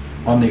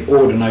on the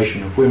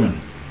ordination of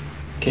women?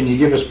 Can you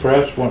give us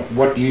perhaps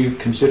what you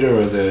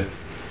consider are the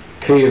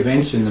key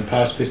events in the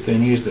past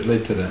 15 years that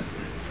led to that?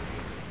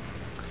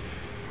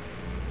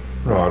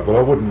 Right, well,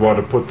 I wouldn't want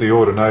to put the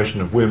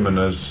ordination of women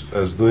as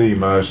the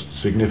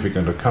most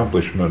significant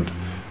accomplishment,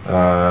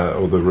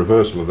 or the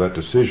reversal of that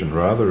decision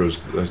rather, as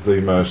the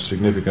most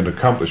significant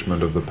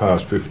accomplishment of the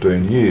past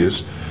 15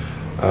 years.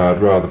 I'd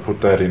rather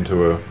put that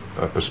into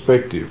a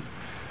perspective.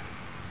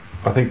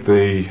 I think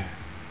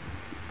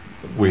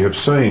we have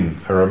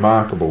seen a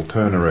remarkable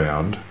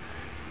turnaround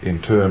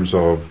in terms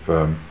of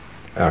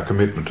our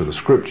commitment to the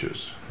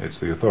Scriptures. It's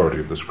the authority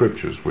of the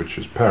Scriptures which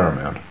is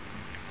paramount.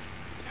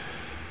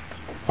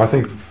 I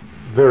think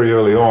very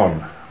early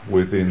on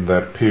within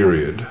that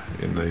period,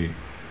 in the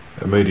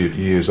immediate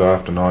years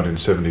after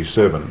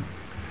 1977,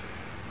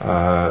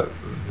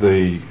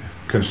 the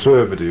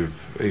conservative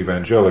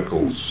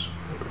evangelicals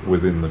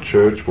within the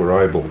church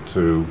were able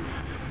to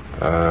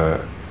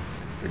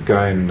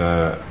gain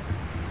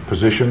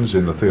positions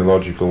in the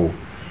theological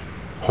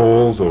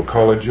halls or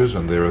colleges,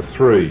 and there are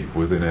three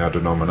within our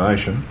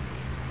denomination,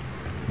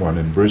 one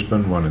in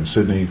Brisbane, one in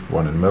Sydney,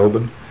 one in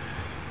Melbourne.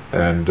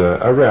 And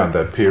around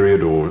that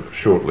period, or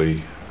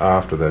shortly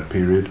after that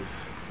period,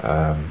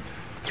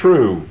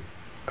 through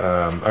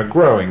a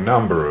growing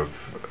number of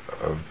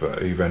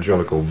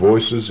evangelical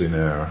voices in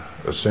our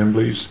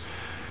assemblies.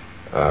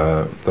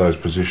 Those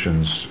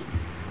positions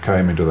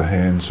came into the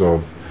hands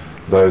of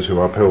those who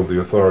upheld the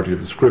authority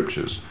of the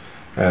Scriptures,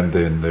 and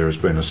then there has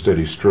been a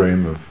steady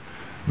stream of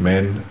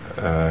men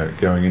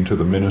going into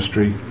the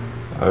ministry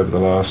over the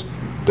last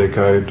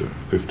decade,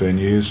 15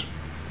 years,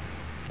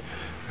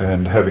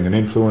 and having an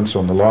influence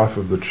on the life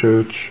of the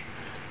church.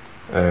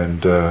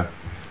 And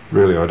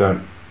really, I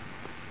don't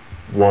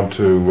want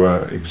to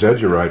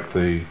exaggerate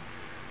the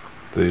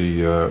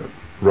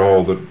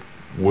role that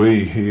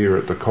we here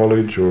at the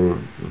college or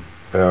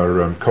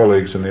our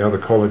colleagues in the other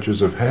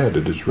colleges have had.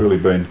 It has really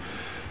been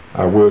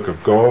a work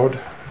of God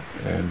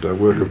and a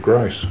work of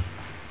grace.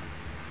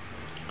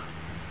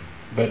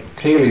 But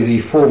clearly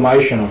the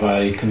formation of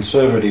a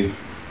conservative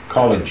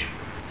college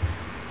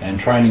and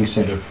training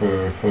centre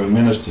for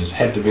ministers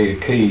had to be a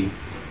key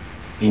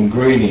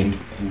ingredient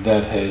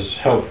that has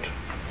helped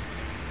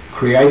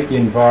create the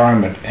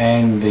environment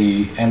and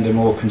the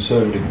more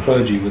conservative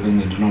clergy within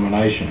the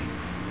denomination.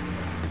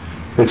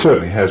 It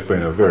certainly has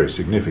been a very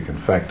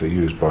significant factor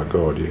used by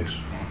God, yes.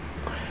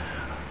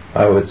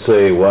 I would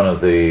say one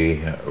of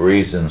the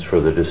reasons for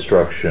the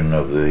destruction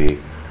of the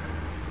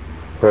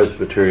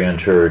Presbyterian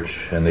Church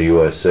in the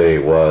USA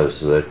was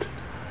that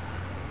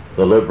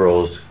the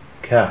liberals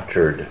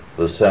captured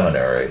the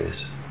seminaries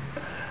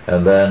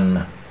and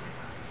then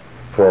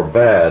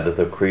forbade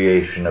the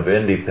creation of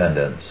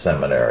independent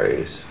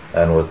seminaries,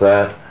 and with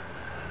that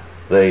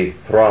they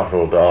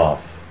throttled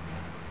off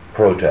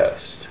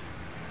protest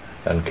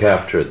and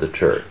captured the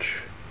church.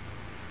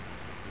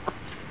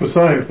 The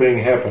same thing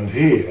happened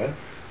here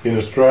in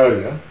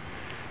Australia.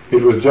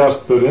 It was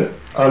just that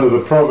under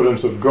the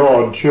providence of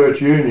God,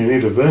 Church Union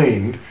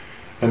intervened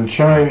and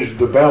changed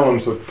the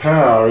balance of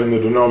power in the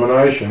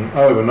denomination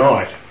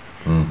overnight,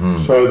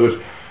 so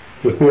that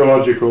the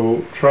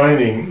theological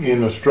training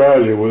in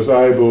Australia was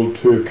able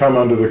to come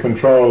under the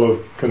control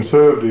of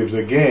conservatives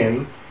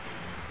again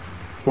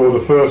for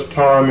the first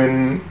time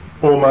in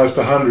almost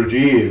 100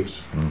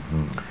 years.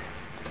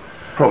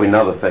 Probably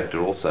another factor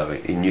also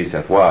in New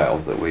South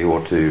Wales that we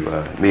ought to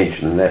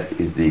mention, and that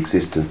is the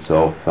existence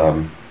of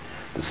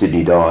the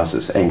Sydney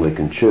Diocese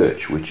Anglican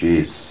Church, which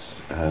is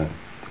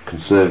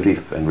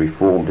conservative and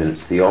reformed in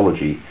its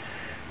theology,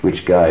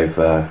 which gave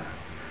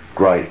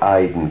great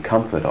aid and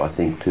comfort, I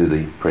think, to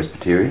the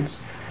Presbyterians,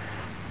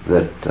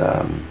 that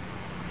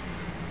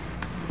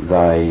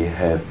they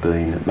have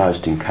been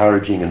most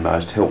encouraging and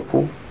most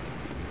helpful,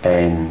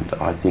 and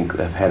I think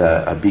they've had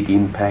a big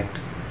impact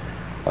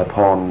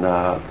upon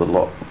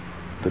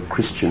the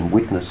Christian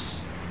witness,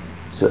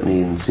 certainly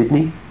in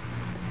Sydney.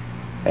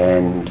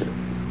 And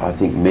I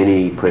think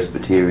many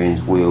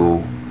Presbyterians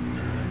will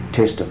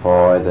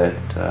testify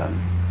that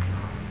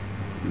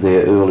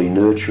their early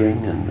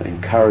nurturing and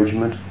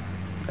encouragement,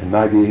 and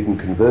maybe even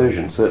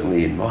conversion,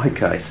 certainly in my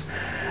case,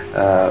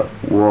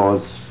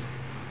 was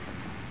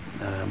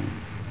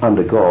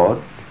under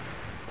God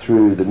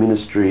through the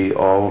ministry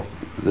of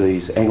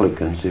these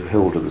Anglicans who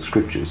held to the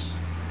Scriptures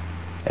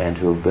and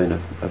who have been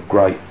of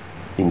great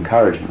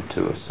encouragement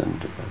to us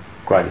and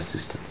great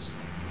assistance.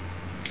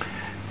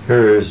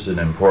 Here is an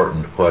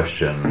important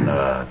question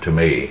to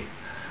me.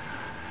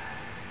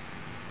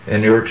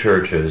 In your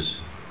churches,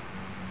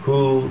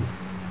 who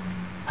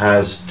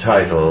has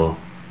title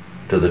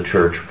to the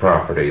church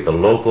property, the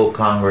local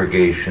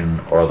congregation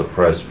or the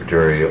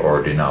presbytery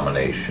or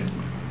denomination?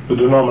 The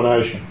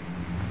denomination.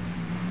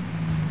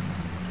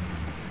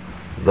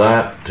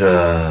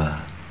 That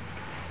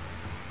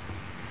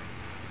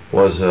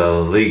was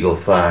a legal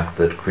fact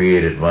that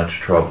created much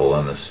trouble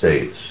in the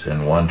States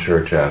in one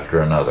church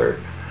after another.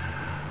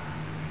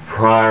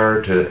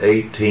 Prior to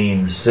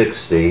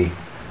 1860,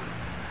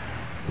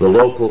 the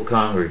local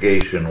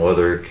congregation,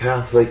 whether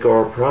Catholic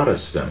or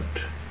Protestant,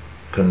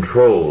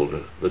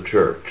 controlled the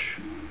church,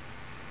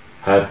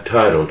 had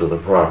title to the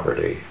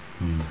property.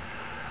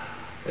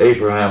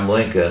 Abraham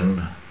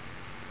Lincoln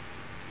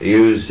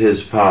used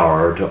his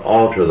power to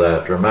alter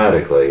that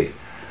dramatically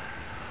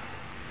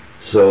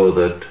so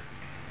that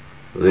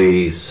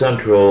the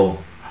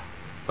central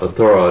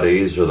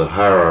authorities or the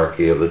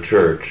hierarchy of the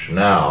church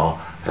now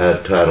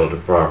had title to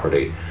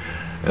property.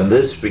 And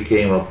this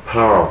became a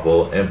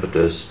powerful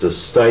impetus to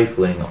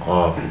stifling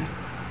off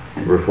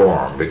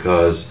reform,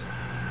 because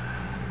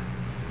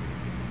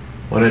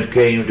when it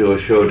came to a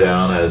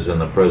showdown, as in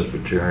the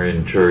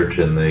Presbyterian Church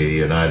in the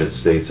United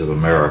States of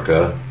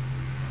America,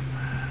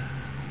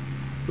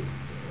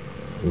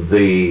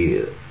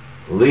 the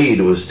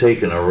lead was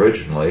taken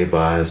originally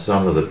by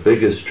some of the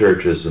biggest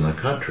churches in the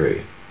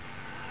country.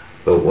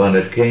 But when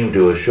it came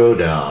to a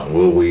showdown,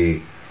 will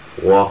we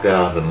walk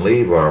out and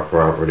leave our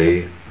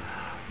property,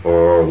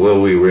 or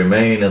will we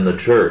remain in the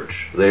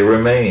church? They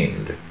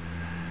remained.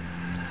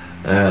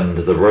 And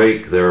the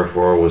break,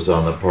 therefore, was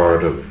on the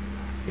part of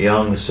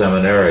young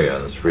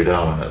seminarians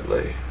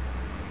predominantly.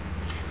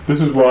 This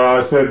is why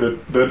I said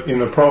that in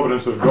the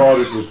providence of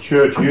God it was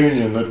Church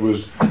Union that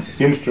was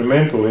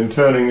instrumental in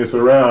turning this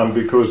around,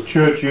 because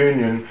Church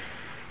Union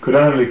could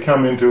only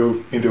come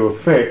into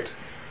effect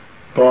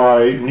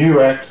by new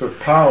acts of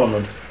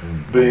Parliament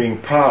being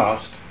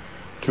passed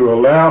to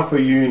allow for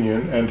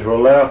union and to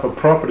allow for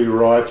property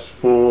rights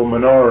for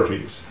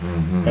minorities.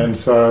 And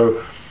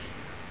so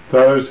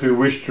those who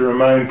wish to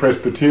remain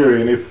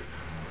Presbyterian, if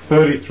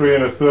 33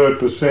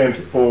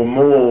 1/3% or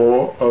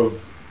more of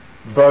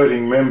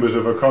voting members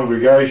of a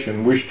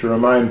congregation wish to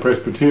remain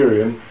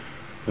Presbyterian,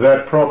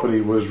 that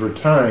property was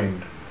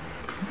retained.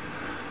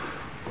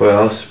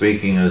 Well,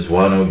 speaking as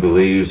one who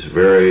believes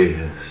very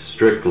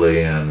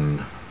strictly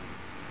in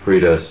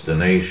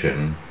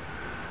predestination,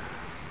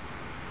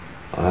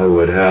 I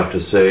would have to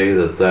say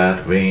that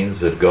that means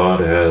that God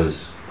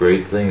has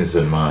great things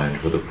in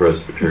mind for the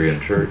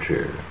Presbyterian Church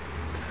here.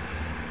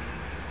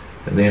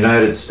 In the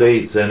United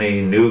States,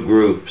 any new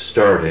group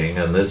starting,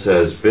 and this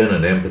has been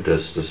an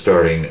impetus to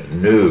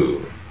starting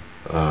new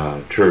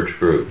church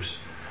groups,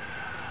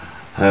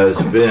 has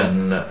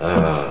been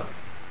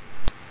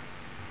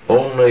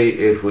only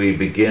if we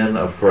begin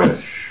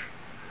afresh,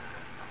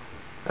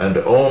 and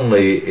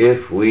only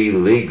if we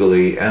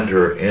legally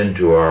enter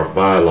into our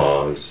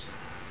bylaws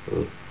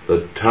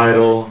the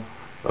title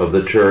of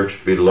the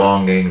church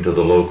belonging to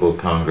the local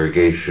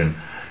congregation,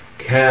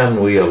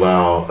 can we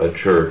allow a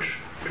church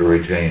to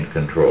retain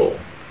control.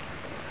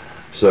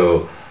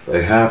 So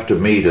they have to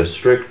meet a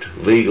strict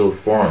legal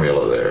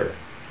formula there.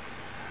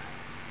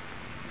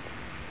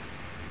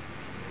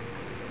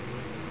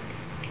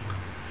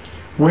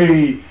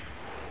 We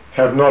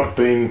have not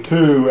been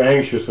too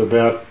anxious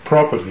about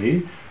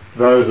property,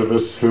 those of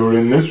us who are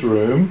in this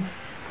room,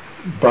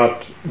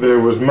 but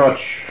there was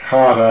much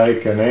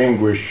heartache and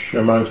anguish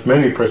amongst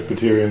many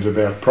Presbyterians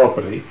about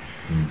property.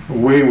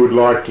 We would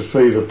like to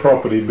see the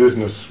property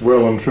business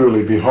well and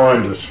truly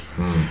behind us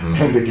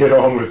and to get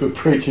on with the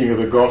preaching of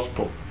the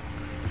gospel.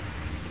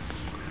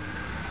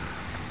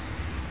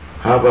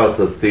 How about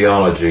the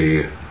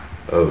theology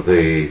of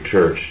the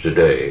church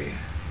today?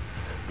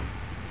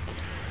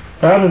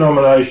 Our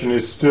denomination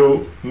is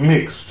still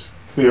mixed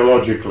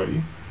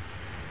theologically.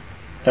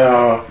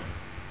 Our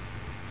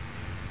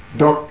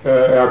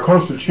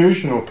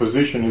constitutional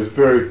position is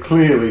very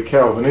clearly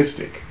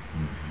Calvinistic,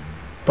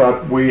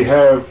 but we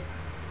have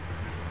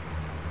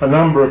a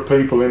number of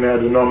people in our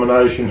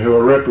denomination who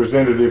are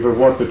representative of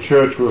what the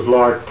church was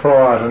like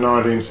prior to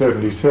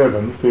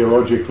 1977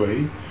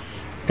 theologically,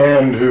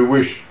 and who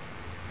wish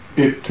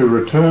it to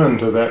return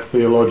to that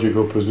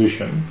theological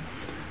position.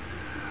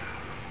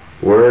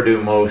 Where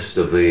do most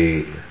of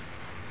the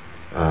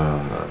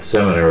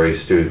seminary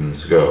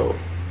students go?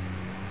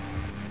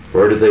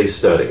 Where do they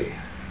study?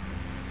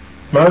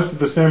 Most of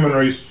the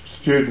seminary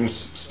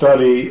students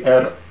study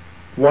at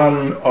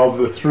one of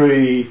the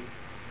three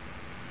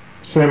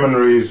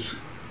seminaries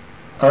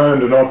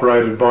owned and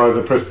operated by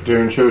the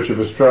Presbyterian Church of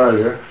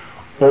Australia,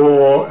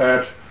 or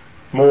at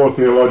Moore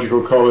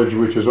Theological College,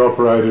 which is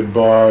operated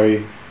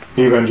by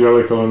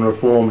Evangelical and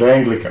Reformed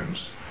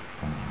Anglicans.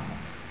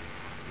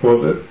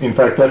 Well, in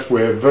fact, that's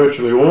where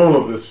virtually all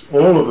of the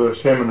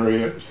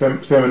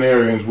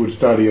seminarians would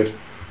study at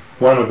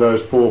one of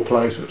those four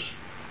places.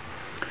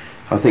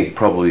 I think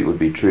probably it would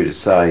be true to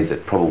say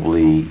that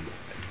probably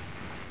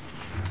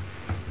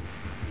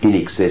in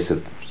excess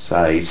of,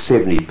 say,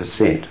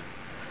 70%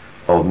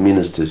 of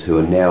ministers who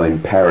are now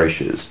in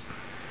parishes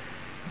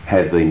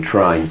have been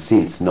trained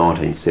since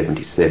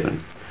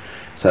 1977.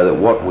 So that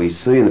what we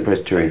see in the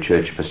Presbyterian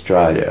Church of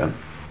Australia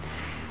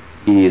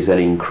is an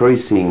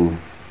increasing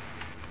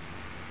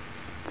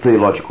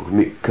theological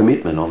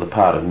commitment on the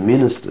part of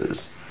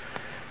ministers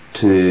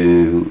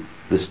to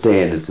the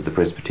standards of the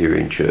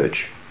Presbyterian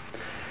Church.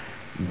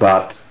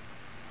 But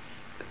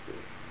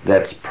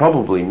that's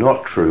probably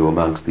not true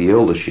amongst the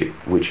eldership,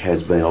 which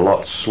has been a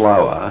lot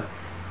slower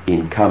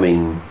in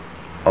coming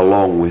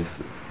along with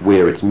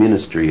where its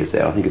ministry is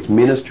at. I think its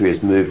ministry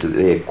has moved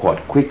there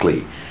quite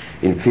quickly.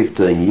 In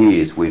 15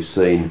 years we've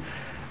seen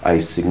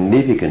a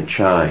significant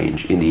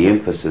change in the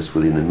emphasis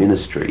within the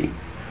ministry,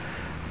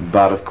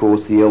 but of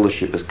course the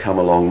eldership has come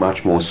along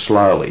much more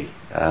slowly,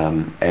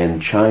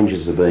 and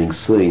changes are being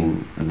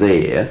seen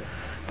there,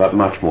 but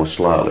much more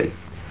slowly.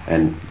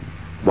 And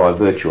by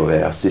virtue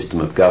of our system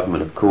of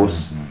government, of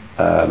course,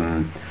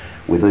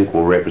 with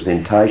equal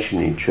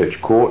representation in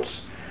church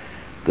courts,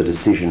 the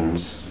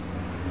decisions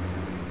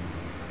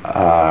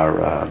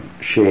are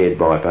shared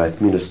by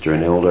both minister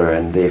and elder,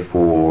 and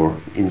therefore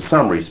in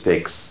some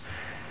respects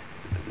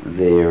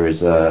there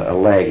is a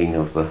lagging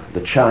of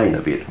the chain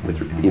a bit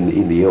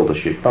in the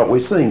eldership. But we're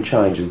seeing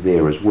changes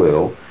there as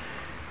well,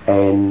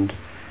 and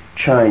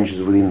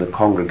changes within the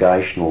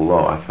congregational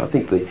life. I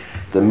think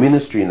the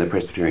ministry in the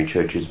Presbyterian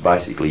Church is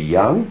basically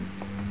young,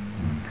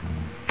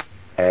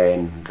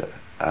 and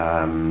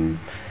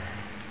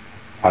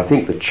I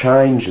think the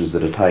changes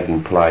that are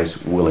taking place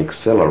will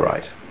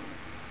accelerate,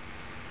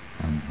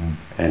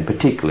 and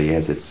particularly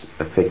as it's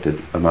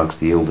affected amongst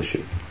the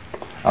eldership.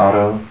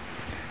 Otto?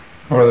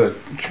 Well,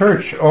 the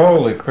church,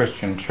 all the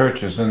Christian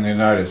churches in the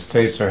United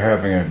States are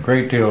having a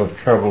great deal of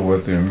trouble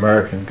with the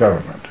American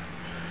government.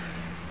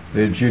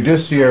 The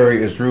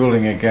judiciary is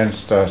ruling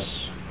against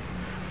us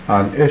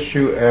on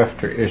issue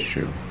after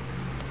issue.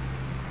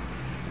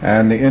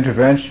 and the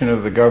intervention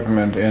of the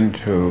government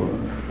into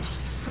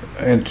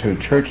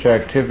church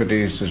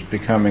activities is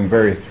becoming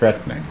very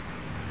threatening.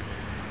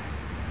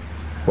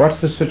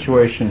 What's the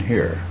situation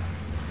here?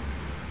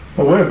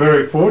 Well, we're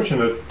very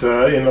fortunate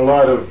in the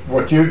light of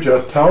what you've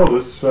just told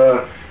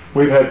us.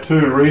 We've had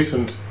two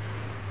recent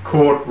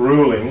court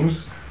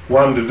rulings,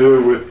 one to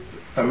do with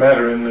a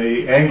matter in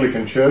the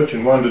Anglican Church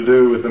and one to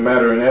do with a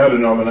matter in our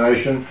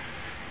denomination,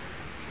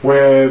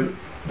 where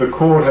the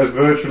court has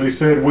virtually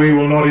said we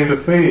will not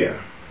interfere.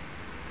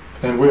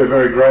 And we're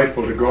very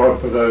grateful to God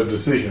for those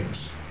decisions,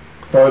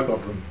 both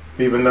of them,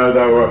 even though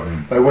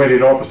they went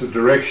in opposite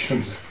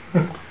directions.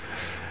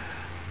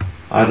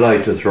 I'd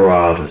like to throw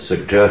out a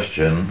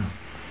suggestion.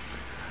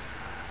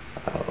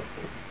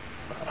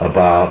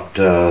 About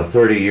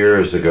 30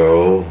 years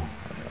ago,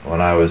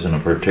 when I was in a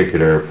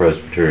particular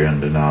Presbyterian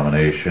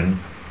denomination,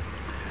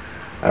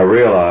 I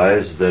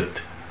realized that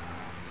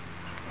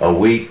a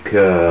weak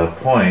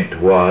point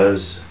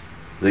was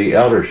the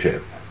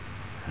eldership.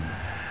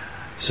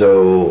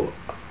 So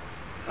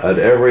at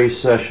every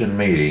session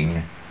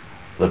meeting,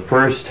 the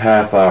first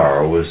half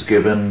hour was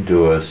given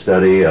to a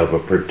study of a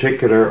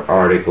particular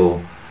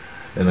article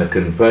in the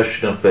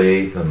Confession of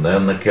Faith and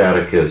then the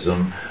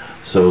Catechism,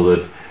 so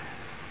that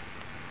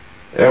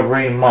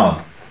every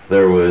month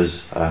there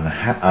was a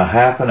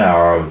half an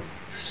hour of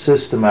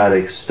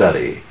systematic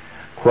study,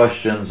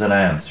 questions and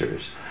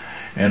answers,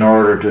 in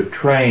order to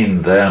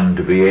train them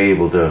to be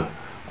able to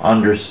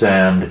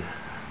understand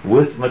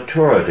with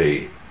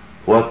maturity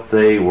what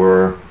they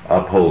were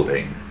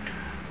upholding.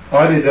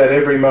 I did that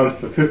every month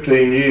for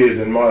 15 years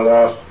in my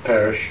last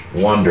parish.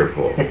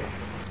 Wonderful.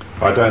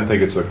 I don't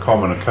think it's a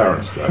common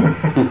occurrence, though.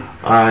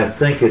 I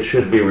think it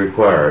should be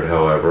required,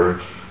 however,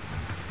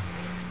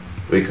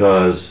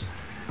 because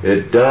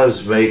it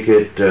does make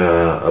it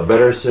a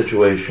better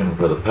situation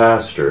for the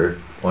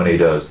pastor when he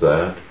does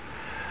that,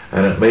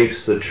 and it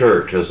makes the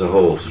church as a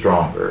whole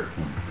stronger.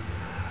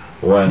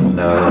 When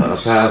a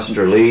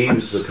pastor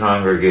leaves, the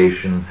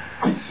congregation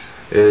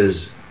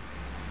is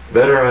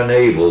better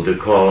enabled to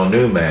call a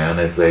new man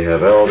if they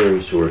have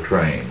elders who are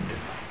trained.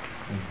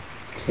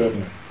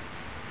 Certainly.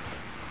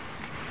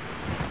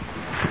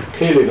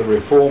 Clearly the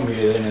reform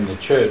here then in the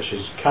church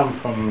has come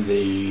from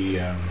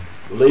the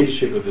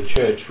leadership of the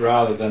church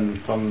rather than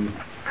from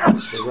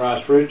the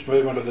grassroots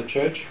movement of the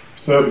church?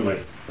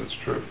 Certainly. That's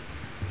true.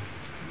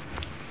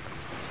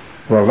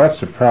 Well, that's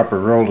the proper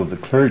role of the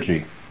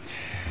clergy.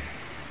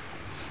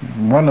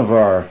 One of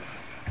our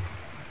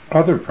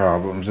other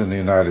problems in the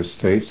United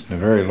States, and a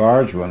very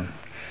large one,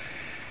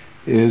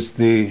 is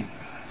the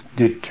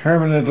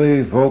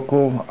determinedly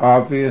vocal,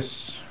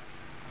 obvious,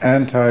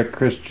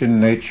 anti-Christian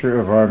nature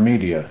of our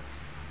media,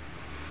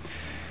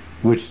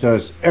 which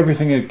does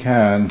everything it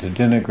can to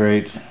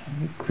denigrate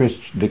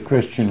the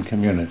Christian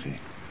community.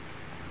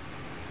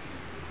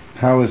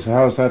 How's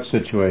that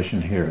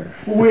situation here?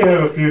 We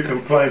have a few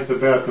complaints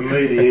about the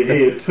media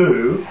here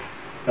too,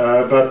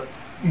 but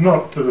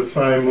not to the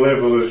same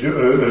level as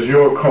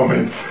your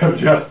comments have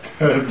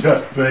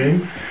just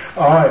been.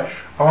 I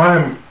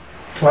am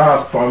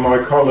classed by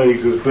my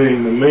colleagues as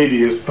being the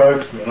media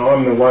spokesman.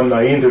 I'm the one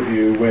they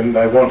interview when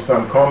they want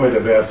some comment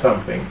about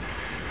something.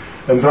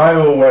 And they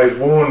always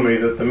warn me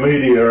that the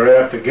media are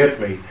out to get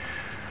me.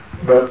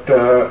 But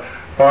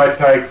I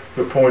take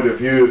the point of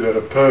view that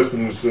a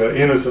person's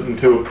innocent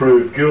until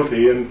proved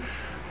guilty, and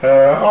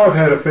I've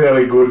had a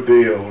fairly good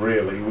deal,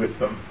 really, with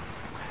them.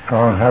 Oh,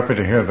 I'm happy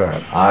to hear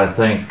that. I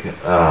think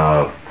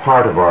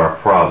part of our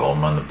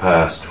problem in the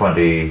past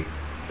 20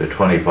 to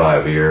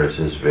 25 years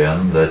has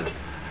been that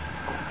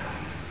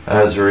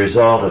as a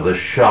result of the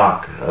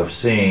shock of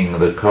seeing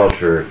the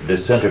culture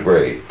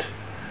disintegrate,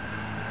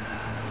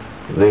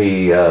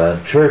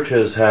 the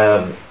churches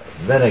have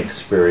been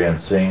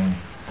experiencing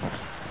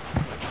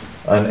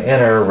an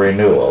inner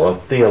renewal,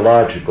 a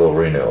theological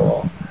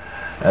renewal.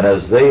 And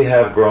as they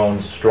have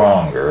grown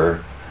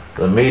stronger,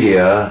 the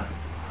media,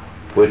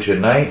 which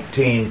in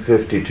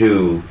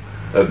 1952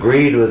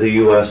 agreed with the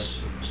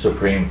U.S.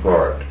 Supreme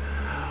Court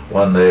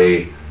when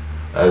they,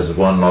 as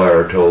one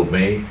lawyer told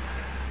me,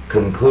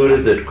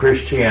 concluded that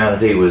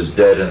Christianity was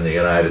dead in the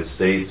United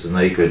States and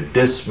they could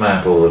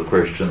dismantle the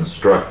Christian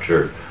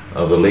structure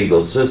of the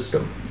legal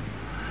system.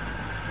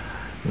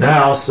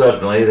 Now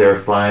suddenly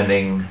they're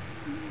finding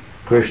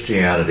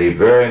Christianity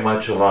very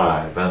much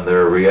alive, and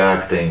they're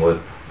reacting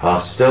with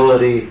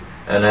hostility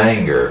and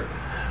anger.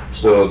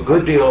 So a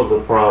good deal of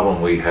the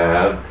problem we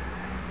have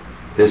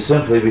is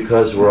simply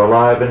because we're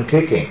alive and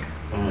kicking.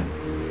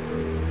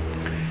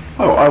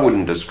 Oh, I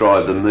wouldn't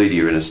describe the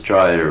media in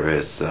Australia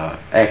as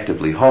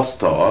actively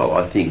hostile.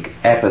 I think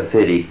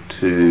apathetic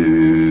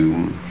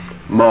to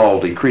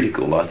mildly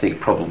critical, I think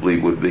probably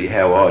would be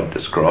how I'd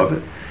describe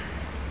it.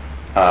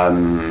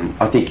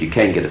 I think you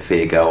can get a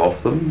fair go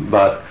off them,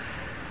 but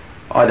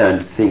I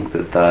don't think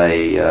that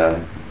they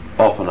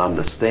often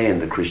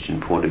understand the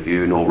Christian point of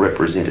view nor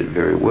represent it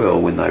very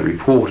well when they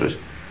report it.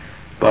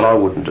 But I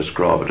wouldn't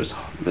describe it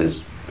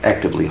as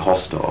actively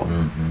hostile.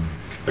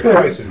 Mm-hmm. The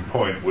case in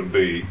point would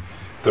be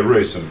the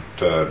recent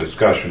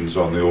discussions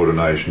on the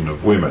ordination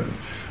of women,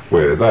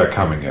 where they're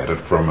coming at it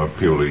from a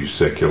purely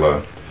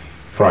secular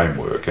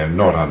framework and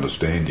not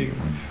understanding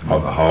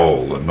on the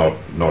whole, and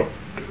not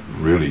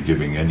really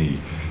giving any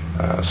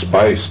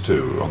space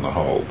to, on the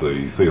whole,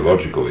 the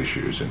theological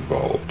issues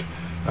involved.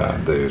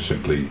 They're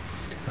simply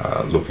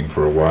looking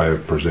for a way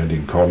of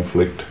presenting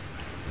conflict,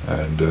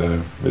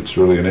 and it's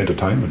really an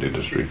entertainment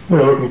industry.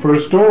 They're looking for a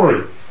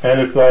story, and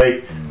if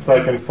they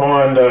can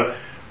find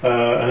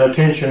an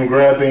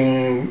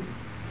attention-grabbing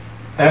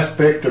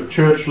aspect of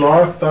church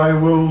life, they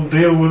will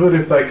deal with it.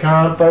 If they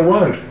can't, they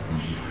won't.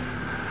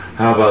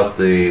 How about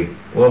the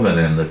women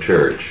in the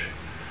church?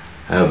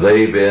 Have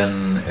they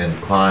been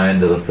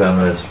inclined to the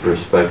feminist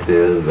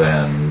perspective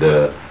and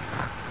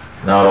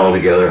not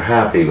altogether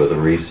happy with the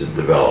recent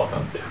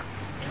development?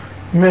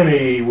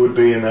 Many would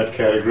be in that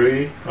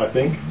category, I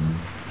think.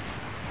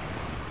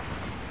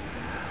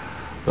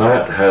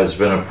 That has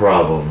been a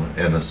problem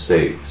in the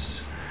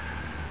States,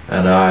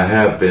 and I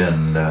have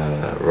been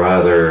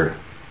rather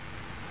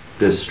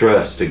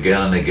distressed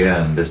again and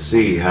again to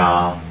see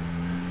how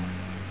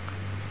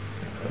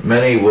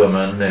many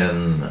women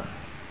in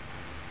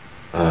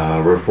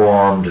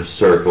Reformed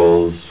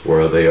circles,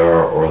 where they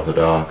are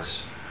Orthodox,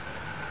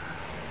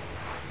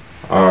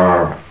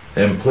 are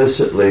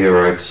implicitly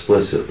or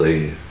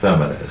explicitly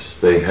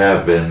feminist. They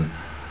have been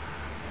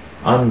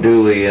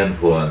unduly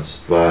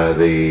influenced by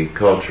the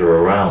culture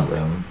around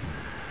them.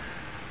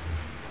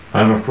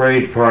 I'm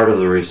afraid part of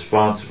the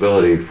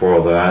responsibility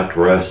for that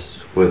rests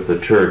with the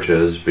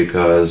churches,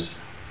 because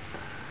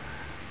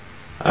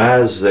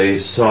as they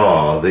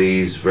saw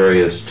these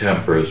various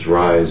tempers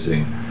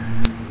rising,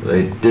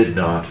 they did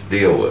not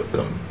deal with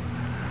them.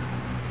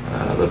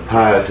 The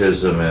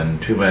pietism in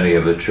too many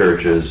of the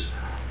churches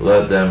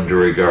led them to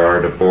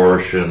regard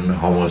abortion,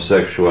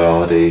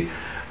 homosexuality,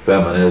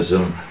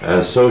 feminism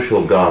as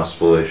social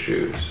gospel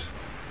issues,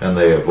 and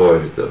they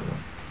avoided them.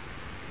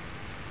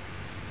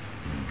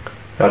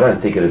 I don't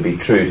think it would be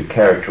true to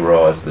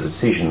characterise the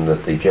decision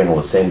that the General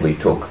Assembly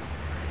took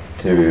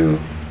to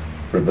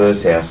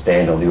reverse our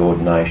stand on the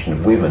ordination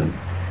of women,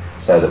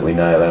 so that we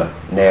now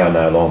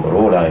no longer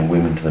ordain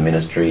women to the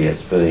ministry,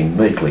 as being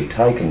meekly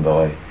taken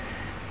by,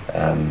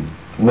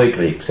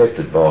 meekly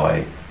accepted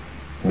by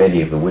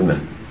many of the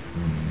women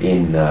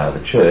in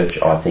the church.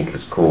 I think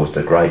has caused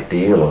a great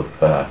deal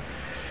of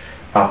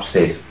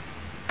upset,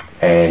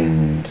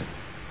 and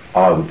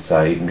I would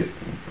say,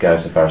 go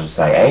so far as to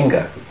say,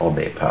 anger on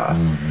their part.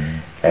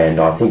 And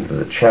I think that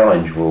the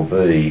challenge will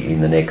be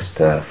in the next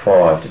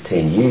 5 to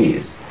 10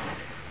 years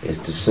is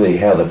to see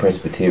how the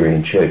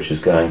Presbyterian Church is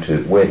going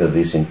to weather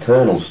this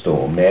internal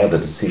storm. Now the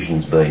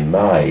decision's been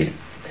made,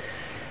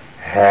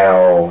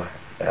 how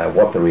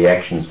what the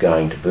reaction's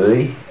going to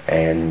be,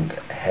 and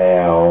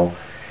how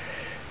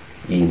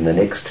in the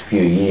next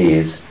few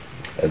years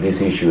this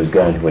issue is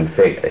going to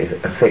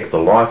affect the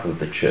life of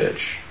the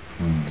church,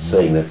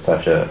 seeing that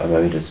such a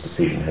momentous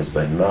decision has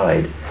been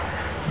made.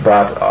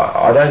 But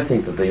I don't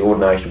think that the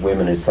ordination of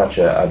women is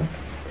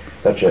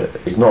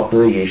is not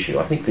the issue.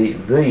 I think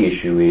the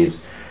issue is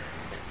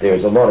there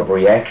is a lot of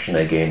reaction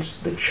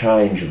against the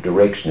change of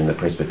direction in the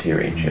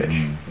Presbyterian Church.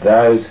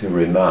 Those who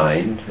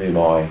remain, whom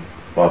I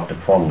like to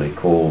fondly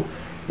call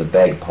the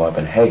bagpipe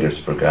and haggis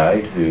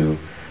brigade, who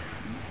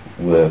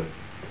were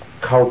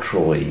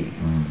culturally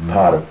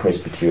part of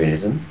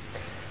Presbyterianism,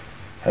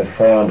 have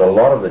found a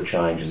lot of the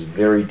changes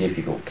very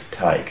difficult to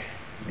take,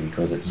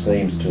 because it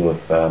seems to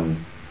have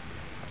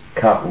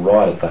cut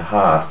right at the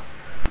heart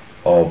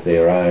of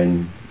their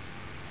own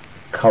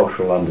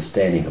cultural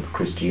understanding of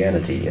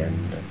Christianity.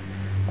 And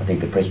I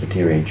think the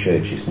Presbyterian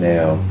Church is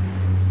now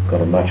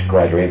got a much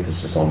greater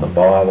emphasis on the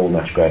Bible,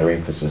 much greater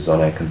emphasis on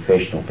our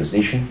confessional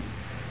position,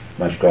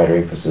 much greater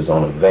emphasis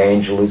on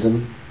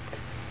evangelism,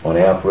 on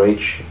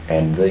outreach,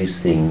 and these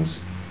things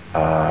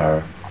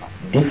are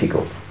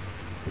difficult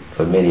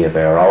for many of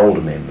our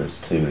older members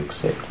to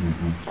accept.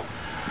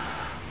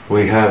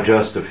 We have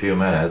just a few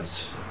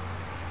minutes.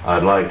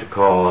 I'd like to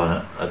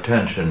call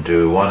attention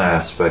to one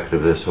aspect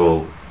of this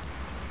whole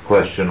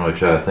question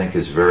which I think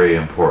is very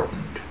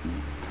important.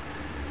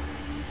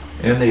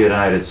 In the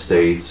United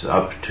States,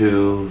 up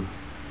to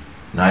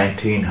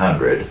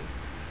 1900,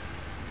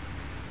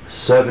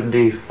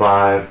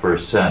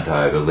 75%,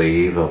 I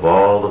believe, of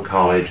all the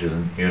colleges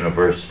and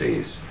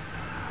universities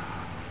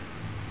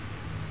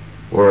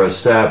were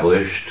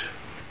established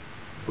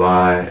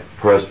by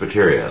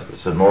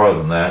Presbyterians, and more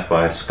than that,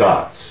 by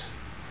Scots,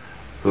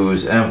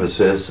 whose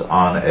emphasis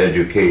on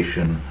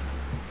education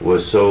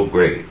was so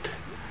great.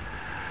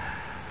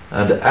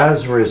 And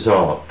as a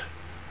result,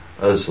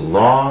 as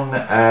long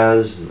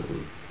as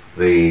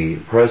the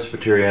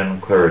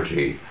Presbyterian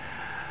clergy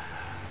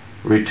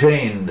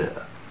retained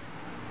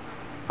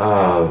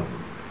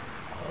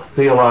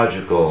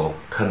theological,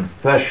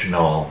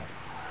 confessional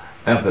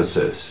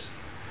emphasis,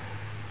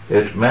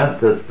 it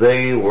meant that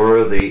they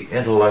were the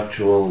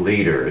intellectual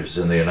leaders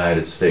in the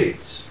United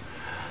States.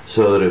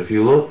 So that if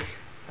you look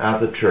at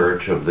the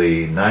church of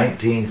the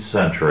 19th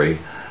century,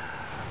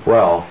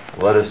 well,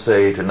 let us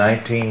say to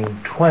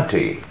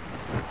 1920,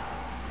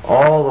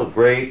 all the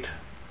great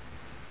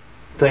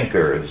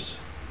thinkers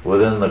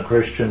within the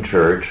Christian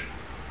church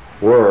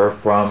were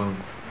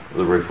from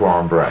the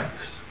Reformed ranks.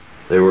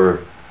 They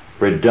were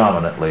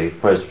predominantly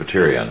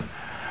Presbyterian.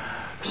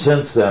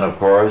 Since then, of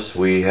course,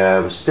 we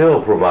have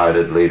still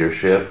provided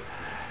leadership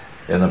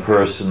in the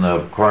person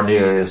of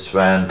Cornelius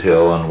Van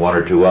Til and one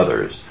or two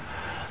others,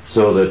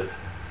 so that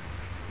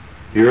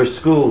your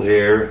school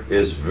here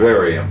is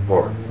very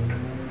important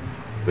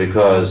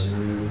because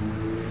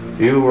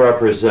you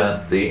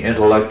represent the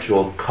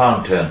intellectual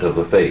content of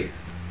the faith,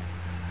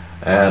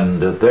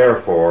 and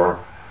therefore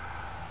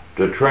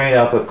to train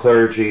up a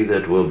clergy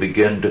that will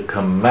begin to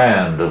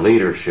command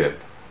leadership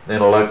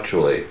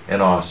intellectually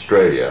in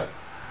Australia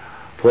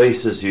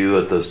places you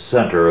at the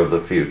center of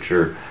the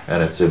future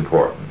and its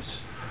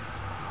importance.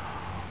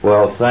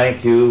 Well,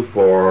 thank you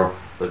for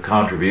the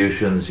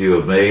contributions you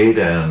have made,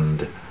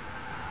 and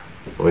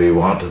we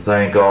want to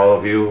thank all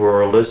of you who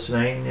are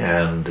listening,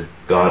 and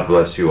God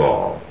bless you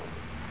all.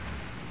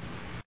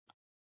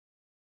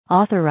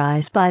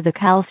 Authorized by the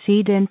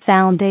Chalcedon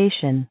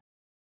Foundation.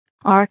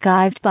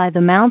 Archived by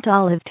the Mount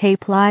Olive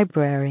Tape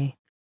Library.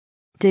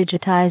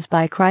 Digitized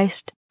by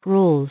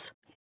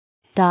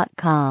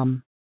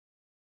ChristRules.com.